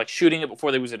Jackson was like shooting it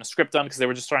before there was a script done, because they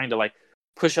were just trying to like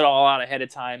push it all out ahead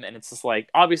of time. And it's just like,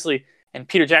 obviously, and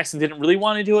Peter Jackson didn't really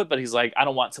want to do it, but he's like, I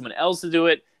don't want someone else to do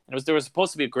it. And there was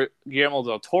supposed to be a Guillermo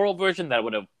del Toro version that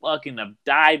would have fucking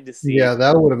died to see. Yeah,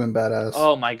 that would have been badass.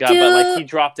 Oh my god! Dude, but he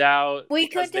dropped out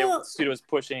because the studio was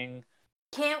pushing.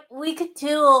 We could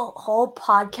do a whole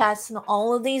podcast on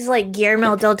all of these like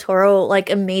Guillermo del Toro like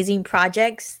amazing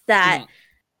projects that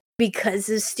because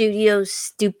of studio's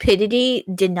stupidity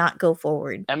did not go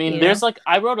forward. I mean, there's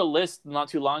I wrote a list not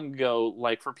too long ago,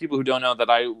 like for people who don't know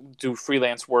that I do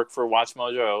freelance work for Watch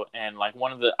Mojo, and like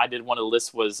one of the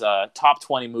lists was top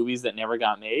 20 movies that never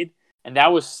got made, and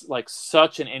that was like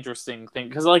such an interesting thing,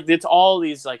 because like it's all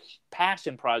these like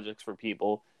passion projects for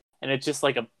people, and it's just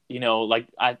like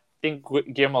I think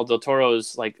Guillermo del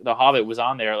Toro's like The Hobbit was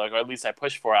on there, like, or at least I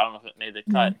pushed for it. I don't know if it made the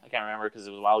cut. I can't remember because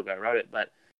it was a while ago I wrote it, but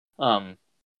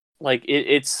like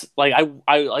it's like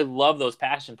I love those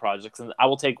passion projects, and I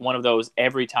will take one of those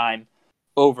every time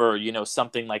over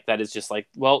something like that is just like,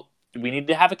 well, we need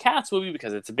to have a Cats movie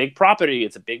because it's a big property,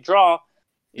 it's a big draw,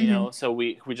 so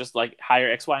we just like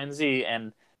hire X, Y, and Z,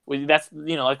 and that's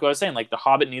like what I was saying. Like The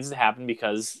Hobbit needs to happen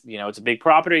because it's a big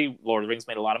property. Lord of the Rings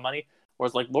made a lot of money.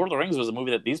 Whereas like Lord of the Rings was a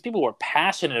movie that these people were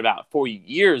passionate about for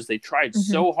years. They tried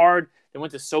so hard. They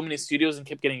went to so many studios and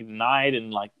kept getting denied.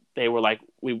 And like they were like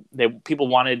people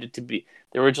wanted it to be.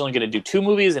 They were originally going to do 2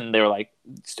 movies, and they were like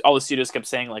all the studios kept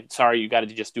saying like, sorry, you got to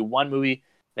just do 1 movie.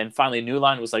 Then finally New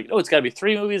Line was like, oh, it's got to be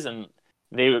 3 movies, and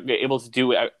they were able to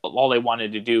do all they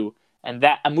wanted to do. And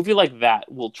that a movie like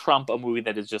that will trump a movie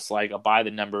that is just like a by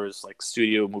the numbers like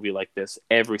studio movie like this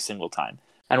every single time.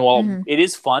 And while it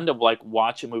is fun to like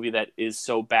watch a movie that is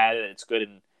so bad that it's good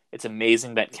and it's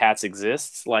amazing that Cats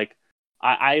exists, like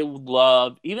I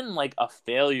love even like a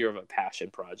failure of a passion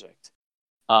project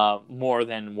more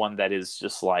than one that is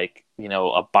just like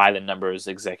a by the numbers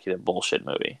executive bullshit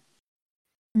movie.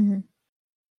 Mm-hmm.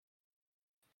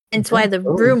 It's why The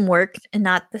Room worked and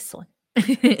not this one.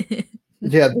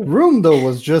 Yeah, The Room though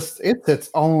was just its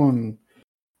own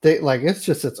it's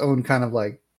just its own kind of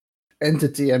like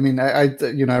entity. I mean, I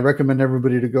recommend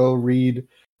everybody to go read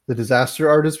The Disaster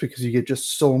Artist because you get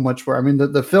just so much more. I mean,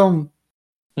 the film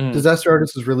Disaster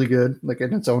Artist is really good, like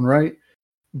in its own right.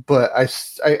 But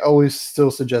I always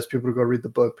still suggest people to go read the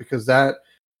book because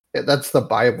that's the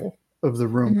Bible of The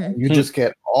Room. You just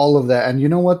get all of that. And you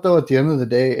know what though? At the end of the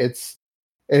day,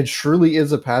 it truly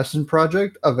is a passion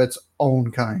project of its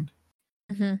own kind.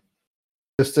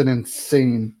 Just an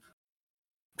insane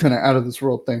kind of out of this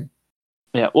world thing.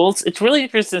 Yeah, well, it's really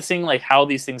interesting seeing like how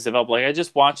these things develop. Like I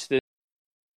just watched this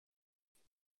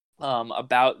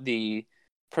about the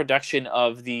production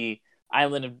of the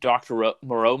Island of Dr.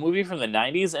 Moreau movie from the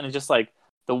 90s, and it's just like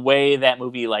the way that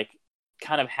movie like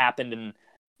kind of happened, and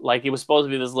like it was supposed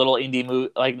to be this little indie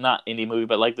movie, like not indie movie,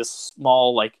 but like this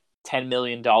small like $10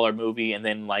 million movie, and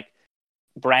then like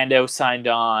Brando signed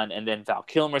on, and then Val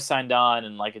Kilmer signed on,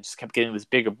 and like it just kept getting this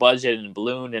bigger budget and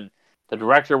ballooned. And the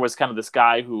director was kind of this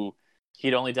guy who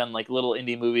he'd only done like little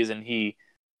indie movies, and he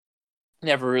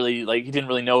never really like he didn't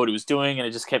really know what he was doing, and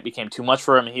it just became too much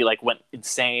for him. And he like went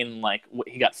insane, like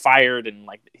he got fired, and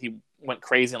like he went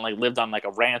crazy and like lived on like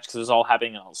a ranch because it was all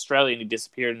happening in Australia, and he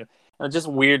disappeared. And it's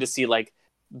just weird to see like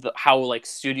how like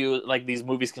studio like these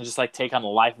movies can just like take on a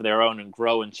life of their own and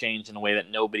grow and change in a way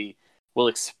that nobody will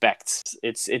expect.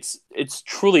 It's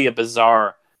truly a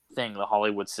bizarre thing, the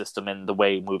Hollywood system and the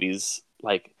way movies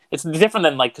like it's different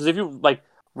than like because if you like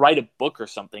write a book or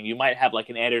something, you might have like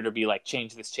an editor be like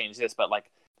change this, but like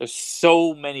there's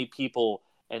so many people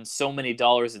and so many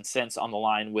dollars and cents on the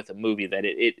line with a movie that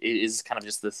it is kind of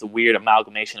just this weird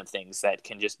amalgamation of things that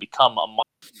can just become a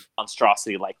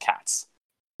monstrosity like Cats.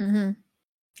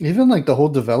 Even like the whole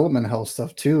development hell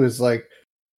stuff too is like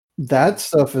that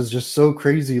stuff is just so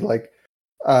crazy. Like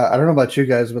I don't know about you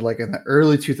guys, but like in the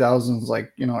early 2000s,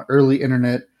 like early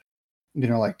internet,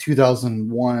 like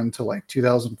 2001 to like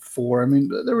 2004. I mean,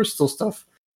 there was still stuff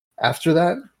after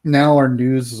that. Now our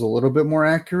news is a little bit more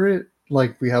accurate.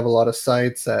 Like we have a lot of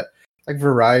sites that like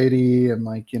Variety and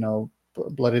like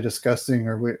Bloody Disgusting,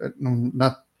 or we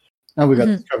not now we got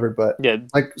this covered, but yeah,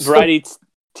 like Variety.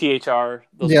 THR,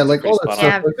 yeah, like all that stuff.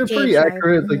 Yeah, like, they're pretty THR.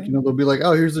 accurate. Like they'll be like,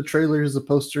 "Oh, here's the trailer, here's the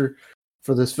poster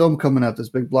for this film coming out, this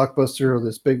big blockbuster or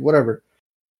this big whatever."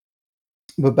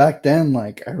 But back then,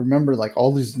 like I remember, like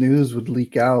all these news would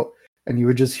leak out, and you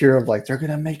would just hear of like they're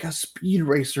gonna make a Speed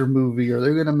Racer movie, or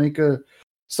they're gonna make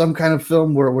some kind of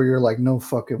film where you're like, "No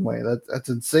fucking way, that's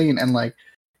insane!" And like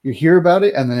you hear about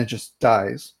it, and then it just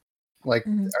dies. Like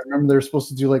I remember they were supposed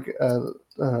to do like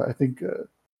I think.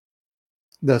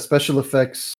 The special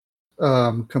effects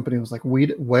company was like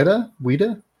Weta?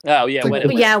 Oh yeah, like,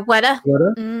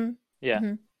 Weta.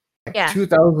 Yeah. Like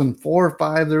 2004 or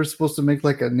 5, they were supposed to make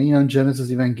like a Neon Genesis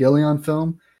Evangelion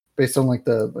film based on like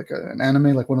an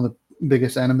anime, like one of the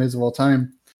biggest animes of all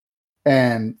time.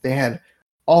 And they had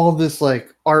all this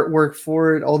like artwork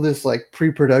for it, all this like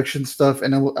pre-production stuff,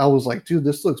 and I was like, dude,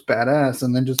 this looks badass,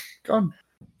 and then just gone.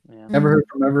 Yeah. Never heard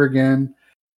from ever again.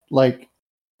 Like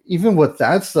even with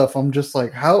that stuff, I'm just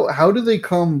like, how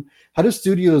do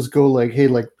studios go like, hey,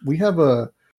 like we have a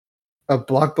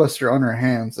blockbuster on our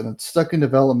hands and it's stuck in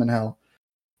development hell,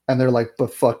 and they're like,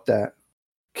 but fuck that,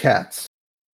 Cats.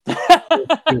 But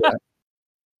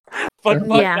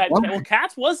that, well,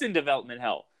 Cats was in development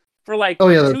hell for like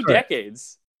 2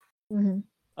 decades.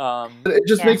 It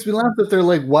just makes me laugh that they're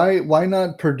like, why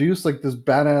not produce like this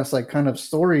badass like kind of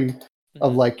story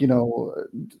of like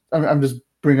I'm just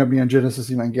bring up Neon Genesis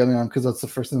Evangelion because that's the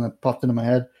first thing that popped into my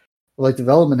head, like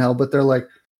development hell. But they're like,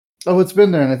 oh, it's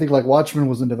been there, and I think like Watchmen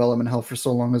was in development hell for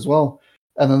so long as well.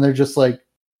 And then they're just like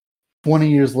 20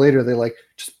 years later, they like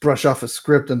just brush off a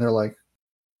script and they're like,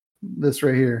 this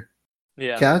right here,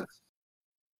 yeah, Cats,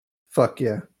 fuck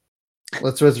yeah.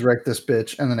 let's resurrect this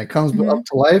bitch, and then it comes Mhm. up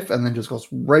to life, and then just goes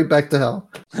right back to hell.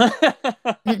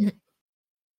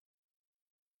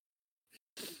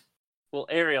 Well,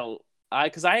 Ariel,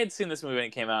 because I had seen this movie when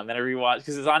it came out, and then I rewatched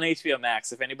because it's on HBO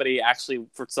Max. If anybody actually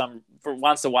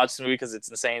wants to watch this movie because it's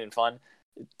insane and fun,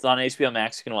 it's on HBO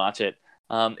Max. You can watch it.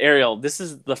 Ariel, this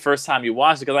is the first time you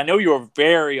watched it because I know you were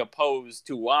very opposed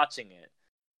to watching it.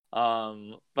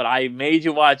 But I made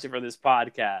you watch it for this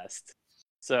podcast.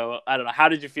 So I don't know. How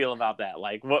did you feel about that?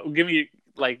 Like, what? Give me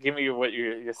what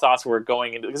your thoughts were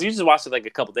going into, because you just watched it like a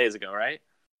couple days ago, right?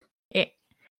 Yeah.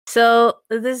 So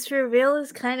this reveal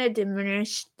is kind of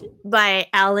diminished by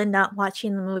Alan not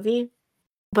watching the movie,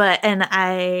 and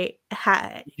I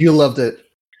had You loved it.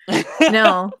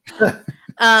 no.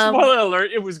 Spoiler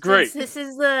alert! It was great. Since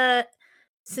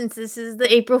this is the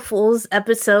April Fool's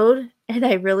episode, and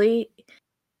I really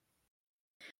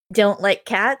don't like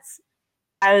cats,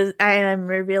 I am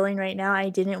revealing right now I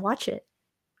didn't watch it.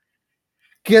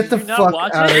 Get the Did you not fuck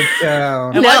watch out it? of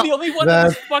town. Am No. I the only one in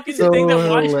this That's fucking so thing that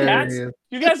watched cats? hilarious.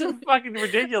 You guys are fucking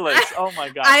ridiculous. Oh my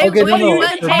god. I Okay, What are no, you no,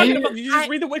 even for talking me- about? Did you just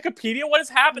read the Wikipedia? What is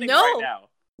happening No. right now?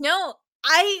 No,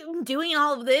 I'm doing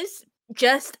all of this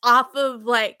just off of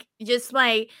just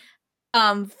my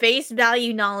face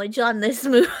value knowledge on this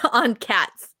on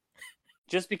cats.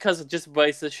 Just because just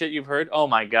by the shit you've heard? Oh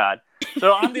my god.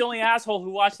 So I'm the only asshole who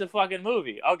watched the fucking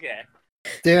movie. Okay.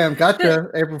 Damn, gotcha.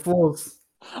 April Fools.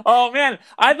 Oh man,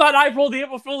 I thought I pulled the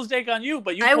April Fool's take on you,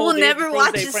 but you I pulled will the never April Fool's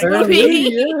watch Day this prank on movie.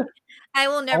 me. Yeah. I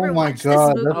will never my watch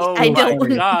God, this movie. that's Oh I so don't.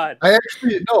 funny. god. I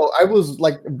actually no, I was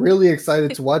like really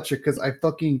excited to watch it because I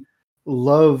fucking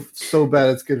love so bad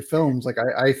it's good films. Like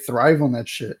I thrive on that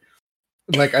shit.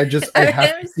 Like I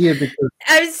have to see it because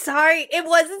I'm sorry. It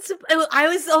wasn't. I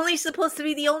was only supposed to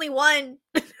be the only one.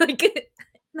 Like,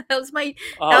 that was my you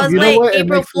know what? It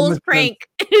April makes so Fool's much prank.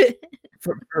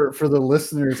 for the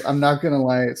listeners, I'm not gonna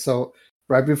lie. So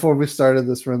right before we started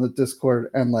this, we're in the Discord,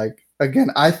 and like again,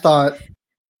 I thought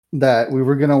that we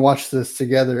were gonna watch this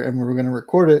together and we were gonna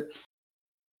record it,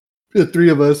 the three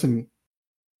of us, and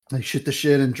like shoot the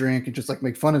shit and drink and just like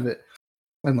make fun of it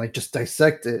and like just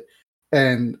dissect it.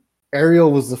 And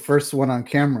Ariel was the first one on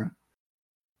camera,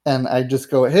 and I just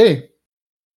go, "Hey,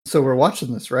 so we're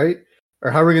watching this, right?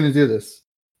 Or how are we gonna do this?"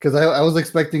 Because I was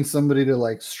expecting somebody to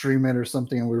like stream it or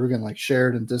something, and we were gonna like share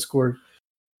it in Discord.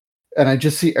 And I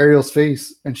just see Ariel's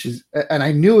face, and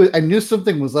I knew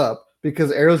something was up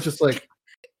because Ariel's just like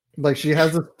she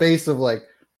has this face of like,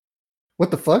 what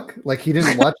the fuck? Like he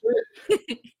didn't watch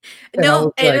it. And I No,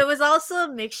 was and like- it was also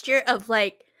a mixture of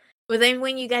like, but then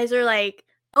when you guys are like,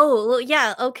 "Oh, well,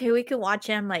 yeah, okay, we can watch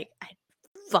it," I'm like,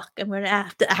 I'm gonna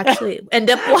have to actually end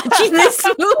up watching this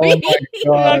movie. Oh my Yeah,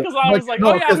 god! because I was like,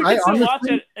 no, oh yeah, we 'cause I can still watch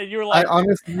honestly- it, and you were I like,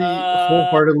 honestly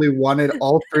wholeheartedly wanted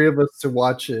all three of us to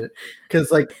watch it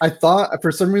because, like, I thought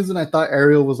for some reason I thought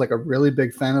Ariel was like a really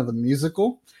big fan of the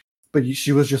musical, but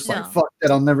she was just like, No. "Fuck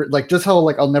that! I'll never like just how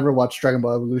like I'll never watch Dragon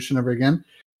Ball Evolution ever again."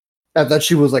 And that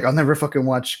she was like, "I'll never fucking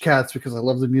watch Cats because I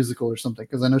love the musical or something,"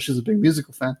 because I know she's a big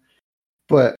musical fan.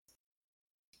 But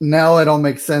now it all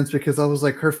makes sense because I was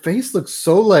like, her face looks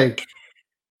so like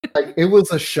it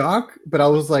was a shock, but I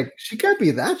was like, she can't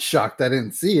be that shocked I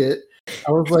didn't see it.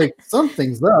 I was like,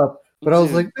 something's up, but I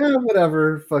was like,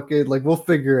 whatever, fuck it, like we'll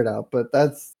figure it out. But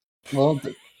that's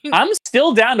I'm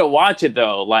still down to watch it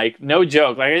though. Like, no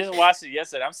joke. Like, I just watched it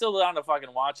yesterday. I'm still down to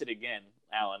fucking watch it again,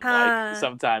 Alan. Like,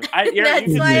 sometime. You That's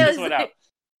can why figure I this was one out.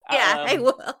 Yeah, I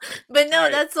will. But no,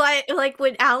 alright. that's why, like,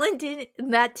 when Alan did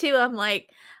that too, I'm like,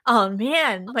 oh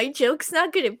man, my joke's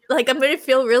not gonna, like, I'm gonna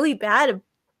feel really bad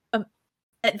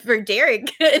for Derek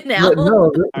now.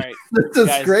 no, All right, this is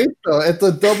guys. great though. It's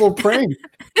a double prank.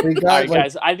 We got all right, like,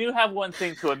 guys. I do have one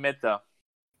thing to admit though.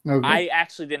 okay, I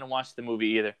actually didn't watch the movie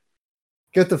either.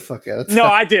 get the fuck out. No,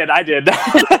 I did. I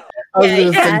was Yeah,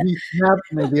 gonna yeah. say he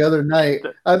snapped me the other night,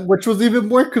 which was even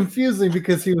more confusing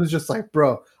because he was just like,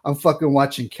 "Bro, I'm fucking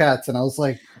watching Cats," and I was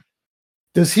like,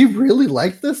 "Does he really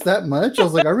like this that much?" I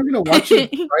was like, "Are we gonna watch it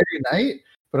Friday night?"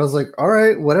 But I was like, "All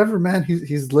right, whatever, man.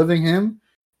 He's living him.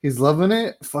 He's loving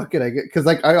it. Fuck it, I get." Because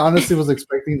like I honestly was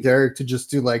expecting Derek to just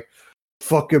do like,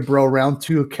 "Fuck it, bro. Round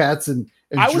 2 of Cats and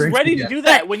I was drinks ready to again." do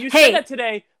that But, when you hey. said that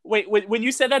today. Wait, when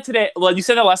you said that today, well, you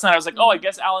said that last night. I was like, oh, I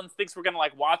guess Alan thinks we're gonna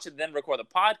like watch it, then record the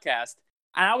podcast,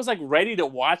 and I was like ready to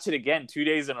watch it again 2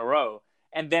 days in a row.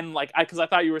 And then like, because I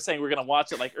thought you were saying we're gonna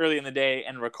watch it like early in the day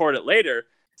and record it later.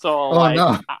 So like,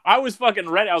 no. I was fucking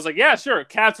ready. I was like, yeah, sure,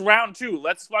 Cats round 2.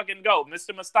 Let's fucking go, Mr.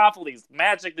 Mistopheles,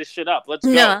 magic this shit up. Let's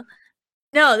go.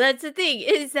 No, that's the thing,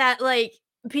 is that like,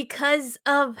 because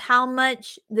of how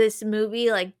much this movie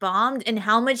like bombed and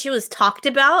how much it was talked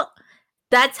about,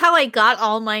 That's how I got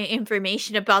all my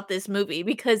information about this movie,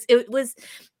 because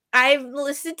I've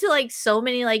listened to like so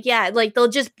many, like, yeah, like they'll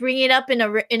just bring it up in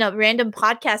a random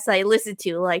podcast that I listen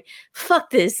to, like, fuck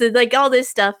this, and like all this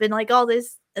stuff, and like all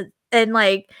this, and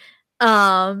like,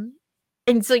 and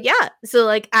so yeah, so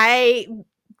like I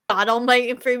got all my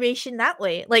information that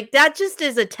way. Like that just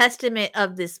is a testament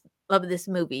of this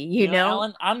movie, you know?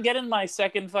 Alan, I'm getting my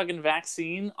second fucking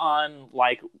vaccine on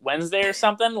like Wednesday or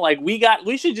something. Like we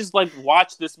should just like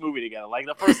watch this movie together. Like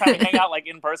the first time we hang out like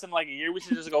in person like a year, we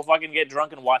should just go fucking get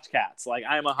drunk and watch Cats. Like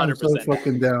I'm 100%. I'm so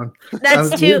fucking down.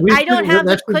 That's too. I don't have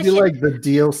that the should be cushion. like the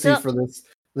DLC for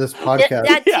this podcast.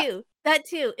 That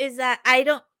too is that I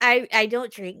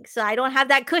don't drink, so I don't have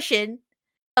that cushion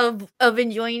of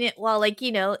enjoying it while, like,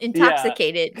 you know,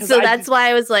 intoxicated. So that's why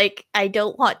I was like, I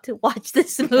don't want to watch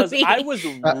this movie. I'm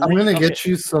gonna get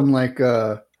you some like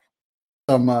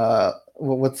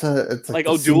what's it's like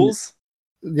O'Doul's?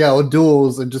 Yeah,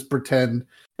 O'Doul's, and just pretend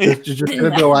you're just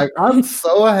gonna be like, I'm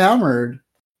so hammered.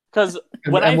 Because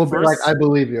we'll be like, I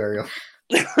believe you, Ariel.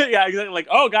 Yeah, exactly. Like,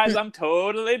 oh guys, I'm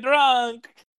totally drunk.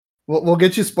 We'll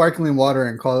get you sparkling water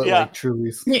and call it like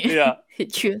Truly's. Yeah.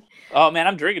 True. Oh man,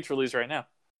 I'm drinking Truly's right now.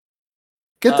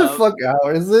 Get the fuck out.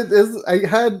 I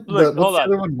had look, what's the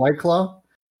other one, White Claw?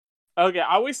 Okay,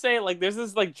 I always say, like, there's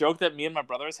this like joke that me and my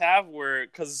brothers have where,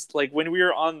 because like when we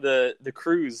were on the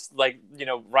cruise, like, you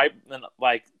know, right in,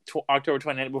 like October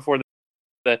 29th, before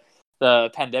the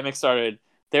pandemic started,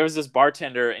 there was this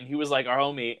bartender and he was like our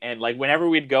homie, and like whenever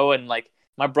we'd go, and like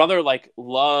my brother like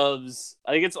loves,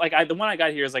 I think it's like the one I got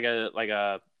here is like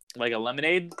a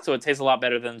lemonade, so it tastes a lot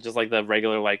better than just like the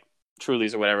regular like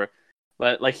Truly's or whatever.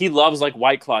 But like he loves like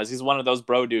White Claws. He's one of those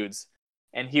bro dudes,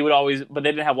 and he would always. But they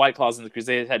didn't have White Claws in the cruise.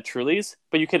 They had Truly's.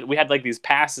 But we had like these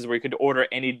passes where you could order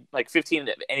like 15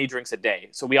 any drinks a day.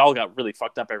 So we all got really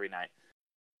fucked up every night.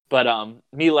 But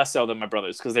me less so than my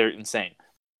brothers because they're insane.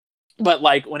 But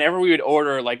like whenever we would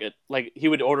order like he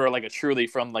would order like a Truly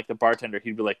from like the bartender,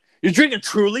 he'd be like, "You're drinking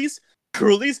Truly's?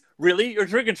 Truly's? Really? You're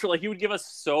drinking Truly?" Like he would give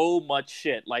us so much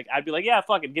shit. Like I'd be like, "Yeah,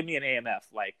 fuck it, give me an AMF."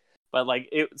 Like. But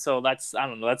like so that's, I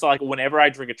don't know, that's like whenever I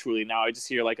drink a Truly now, I just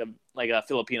hear like a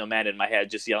Filipino man in my head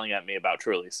just yelling at me about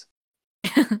Truly's.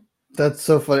 That's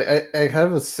so funny. I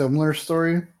have a similar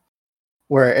story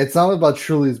where it's not about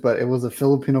Truly's, but it was a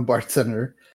Filipino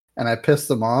bartender, and I pissed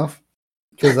him off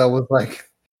because I was like,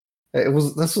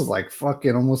 this was like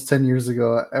fucking almost 10 years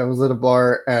ago. I was at a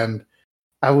bar and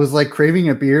I was like craving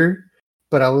a beer,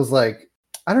 but I was like,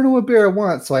 I don't know what beer I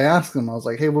want. So I asked him, I was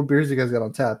like, hey, what beers you guys got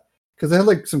on tap? Because they had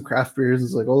like some craft beers.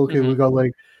 It's like, oh, okay, we got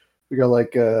like you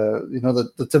know,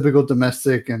 the typical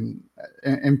domestic and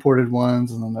imported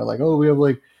ones, and then they're like, oh, we have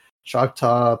like Shock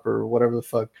Top or whatever the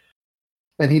fuck.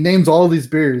 And he names all these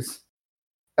beers,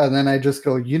 and then I just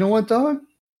go, you know what, dog?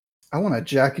 I want a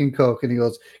Jack and Coke. And he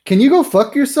goes, can you go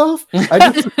fuck yourself?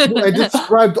 I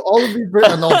described all of these beers,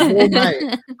 and the whole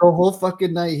night, the whole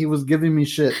fucking night, he was giving me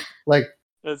shit. Like,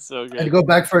 that's so good. I'd go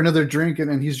back for another drink,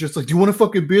 and he's just like, do you want a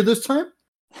fucking beer this time?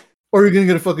 Or are you gonna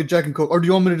get a fucking Jack and Coke? Or do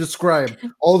you want me to describe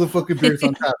all the fucking beers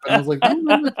on tap? And I was like,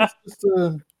 no, it's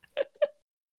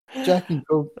just Jack and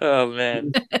Coke. Oh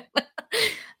man.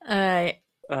 All right.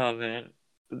 Oh man.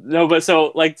 No, but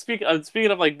so like speaking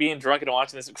of like being drunk and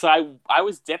watching this, because I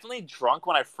was definitely drunk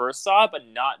when I first saw it, but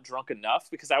not drunk enough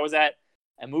because I was at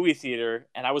a movie theater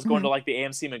and I was going to like the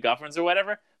AMC McGuffins or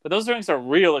whatever. But those drinks are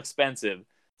real expensive.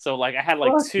 So like I had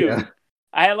like two. Yeah.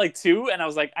 I had like two, and I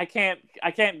was like, I can't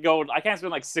spend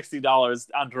like $60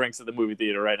 on drinks at the movie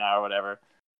theater right now or whatever.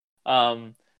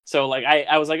 So like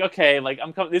I was like, okay, like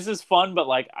this is fun, but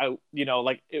like I, you know,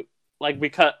 like it, like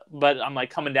but I'm like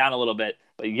coming down a little bit.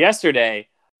 But yesterday,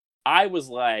 I was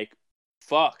like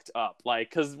fucked up, like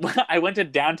because I went to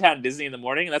downtown Disney in the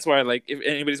morning, and that's why like if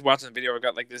anybody's watching the video, I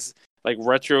got like this like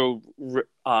retro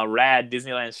rad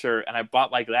Disneyland shirt, and I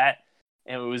bought like that,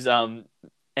 and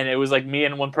it was like me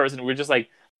and one person. We were just like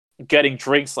getting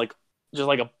drinks, like just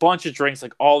like a bunch of drinks,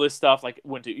 like all this stuff. Like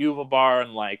went to Uva Bar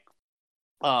and like,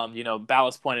 you know,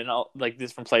 Ballast Point and all like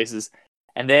different places.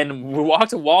 And then we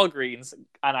walked to Walgreens,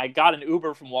 and I got an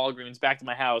Uber from Walgreens back to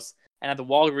my house. And at the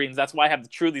Walgreens, that's why I have the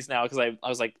Trulies now, because I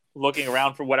was like looking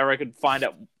around for whatever I could find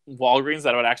at Walgreens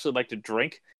that I would actually like to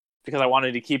drink, because I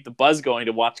wanted to keep the buzz going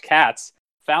to watch Cats.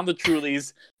 Found the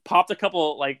Trulies. Popped a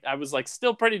couple, like, I was, like,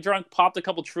 still pretty drunk, popped a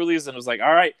couple Trulies, and was like,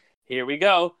 all right, here we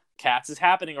go. Cats is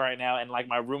happening right now. And, like,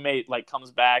 my roommate, like, comes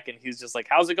back, and he's just like,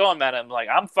 how's it going, man? I'm like,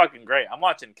 I'm fucking great. I'm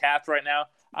watching Cats right now.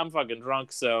 I'm fucking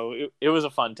drunk, so it was a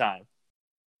fun time.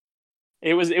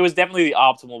 It was definitely the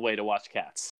optimal way to watch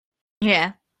Cats.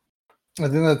 Yeah. I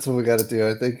think that's what we got to do.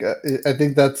 I think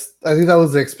that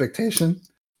was the expectation.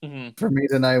 Mhm. for me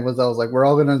tonight was I was like, we're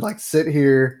all gonna like sit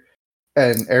here,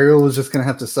 and Ariel was just gonna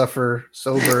have to suffer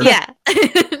sober. Yeah.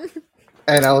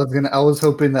 And I was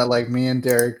hoping that like me and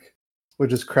Derek would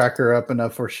just crack her up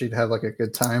enough where she'd have like a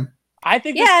good time. I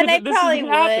think Yeah, and I this probably could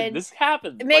happen. would. This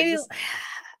happened. Maybe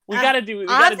we gotta do. We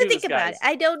I'll gotta have to do think this, about guys. it.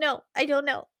 I don't know.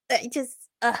 I just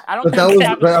I don't But think that this was,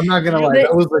 happened. but I'm not gonna You- lie,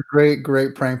 that was a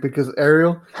great prank because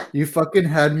Ariel, you fucking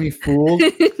had me fooled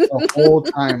the whole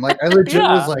time. Like I legit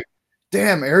Yeah. was like,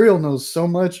 damn, Ariel knows so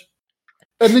much.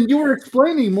 And then you were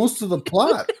explaining most of the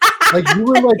plot. Like you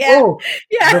were like, Yeah. oh,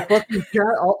 yeah. the fucking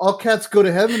cat, all cats go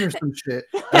to heaven or some shit.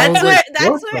 And I That's was where like, that's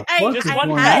what where the fuck Just is one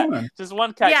going cat. on? Just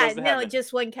one cat yeah, goes to no, heaven.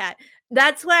 just one cat.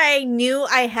 That's why I knew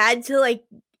I had to like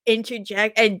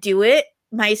interject and do it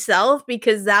myself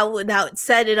because that would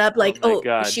set it up like, my oh,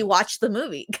 God. she watched the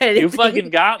movie. Kind You of fucking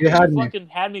got me. You had me. fucking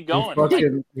had me You going.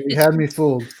 fucking, you had me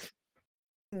fooled.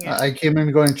 Yeah. I came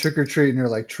in going trick or treat, and you're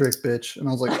like, trick, bitch. And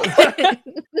I was like,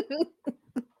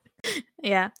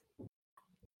 yeah.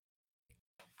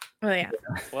 Oh yeah.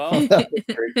 well, that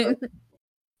was great.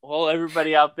 well,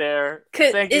 everybody out there,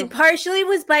 'Cause thank you. it partially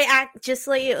was by just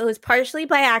like it was partially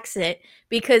by accident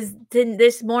because then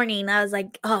this morning I was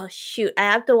like, oh shoot, I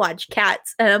have to watch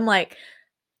Cats, and I'm like,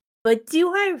 but do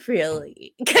I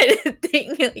really? Kind of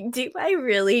thing. Like, do I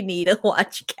really need to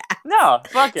watch Cats? No,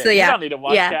 fuck it. So, You yeah. don't need to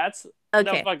watch Yeah. cats.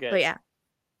 Okay, fuck it. but yeah,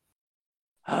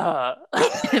 I'm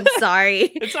I'm sorry.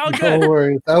 It's all No good.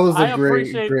 worries. That was I a great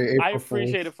appreciate. April I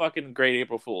appreciate Fool's. a fucking great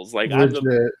April Fool's. Like Legit.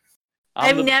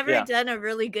 I've the- never yeah. done a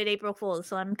really good April Fool's,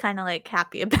 so I'm kind of like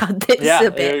happy about this Yeah, a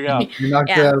there bit. you go. You knocked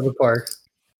it Yeah. out of the park.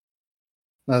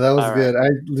 No, that was All good. I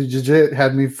legit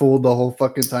had me fooled the whole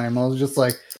fucking time. I was just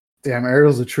like, damn,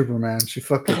 Ariel's a trooper, man. She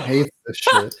fucking hates this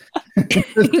shit.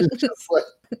 It's just like,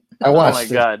 I Oh watched my it.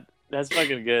 god, that's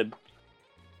fucking good.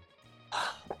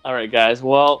 All right, guys.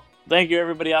 Well, thank you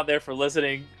everybody out there for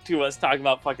listening to us talk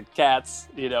about fucking cats.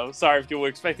 You know, sorry if you were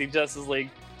expecting Justice League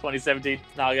 2017.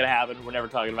 It's not gonna happen. We're never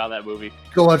talking about that movie.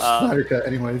 Go watch Uh, Snyder Cut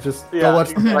anyway. Just yeah, go watch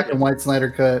the exactly. black and white Snyder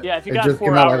Cut. Yeah, if you It got just 4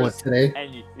 came out like hours what, today.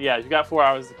 and you got 4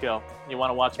 hours to kill, you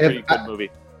want to watch a If pretty good movie.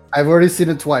 I've already seen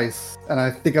it twice, and I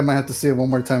think I might have to see it one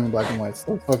more time in black and white.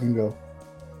 So let's fucking go.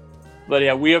 But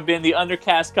yeah, we have been the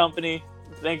Undercast Company.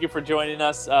 Thank you for joining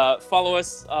us. Follow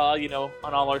us, on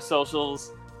all our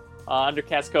socials.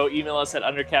 Undercast Co. Email us at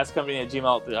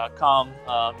undercastcompany@gmail.com.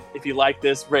 If you like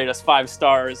this, rate us 5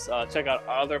 stars. Check out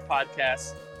our other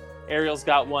podcasts. Ariel's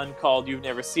got one called You've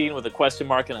Never Seen with a question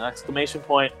mark and an exclamation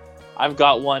point. I've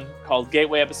got one called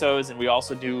Gateway Episodes, and we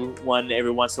also do one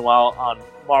every once in a while on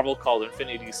Marvel called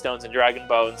Infinity Stones and Dragon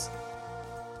Bones.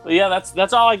 But yeah,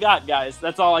 that's all I got, guys.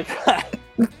 That's all I got.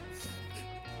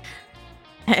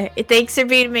 Thanks for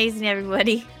being amazing,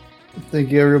 everybody.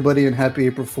 Thank you, everybody, and happy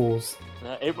April Fools.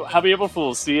 Happy April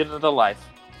Fools. See you in the life.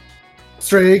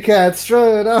 Stray cats,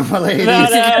 strut on my ladies. Da,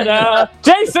 da, da.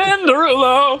 Jason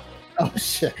Derulo. Oh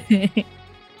shit.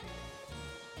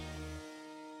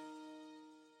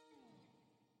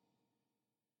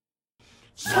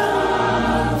 Some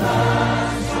of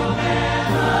us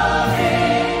remember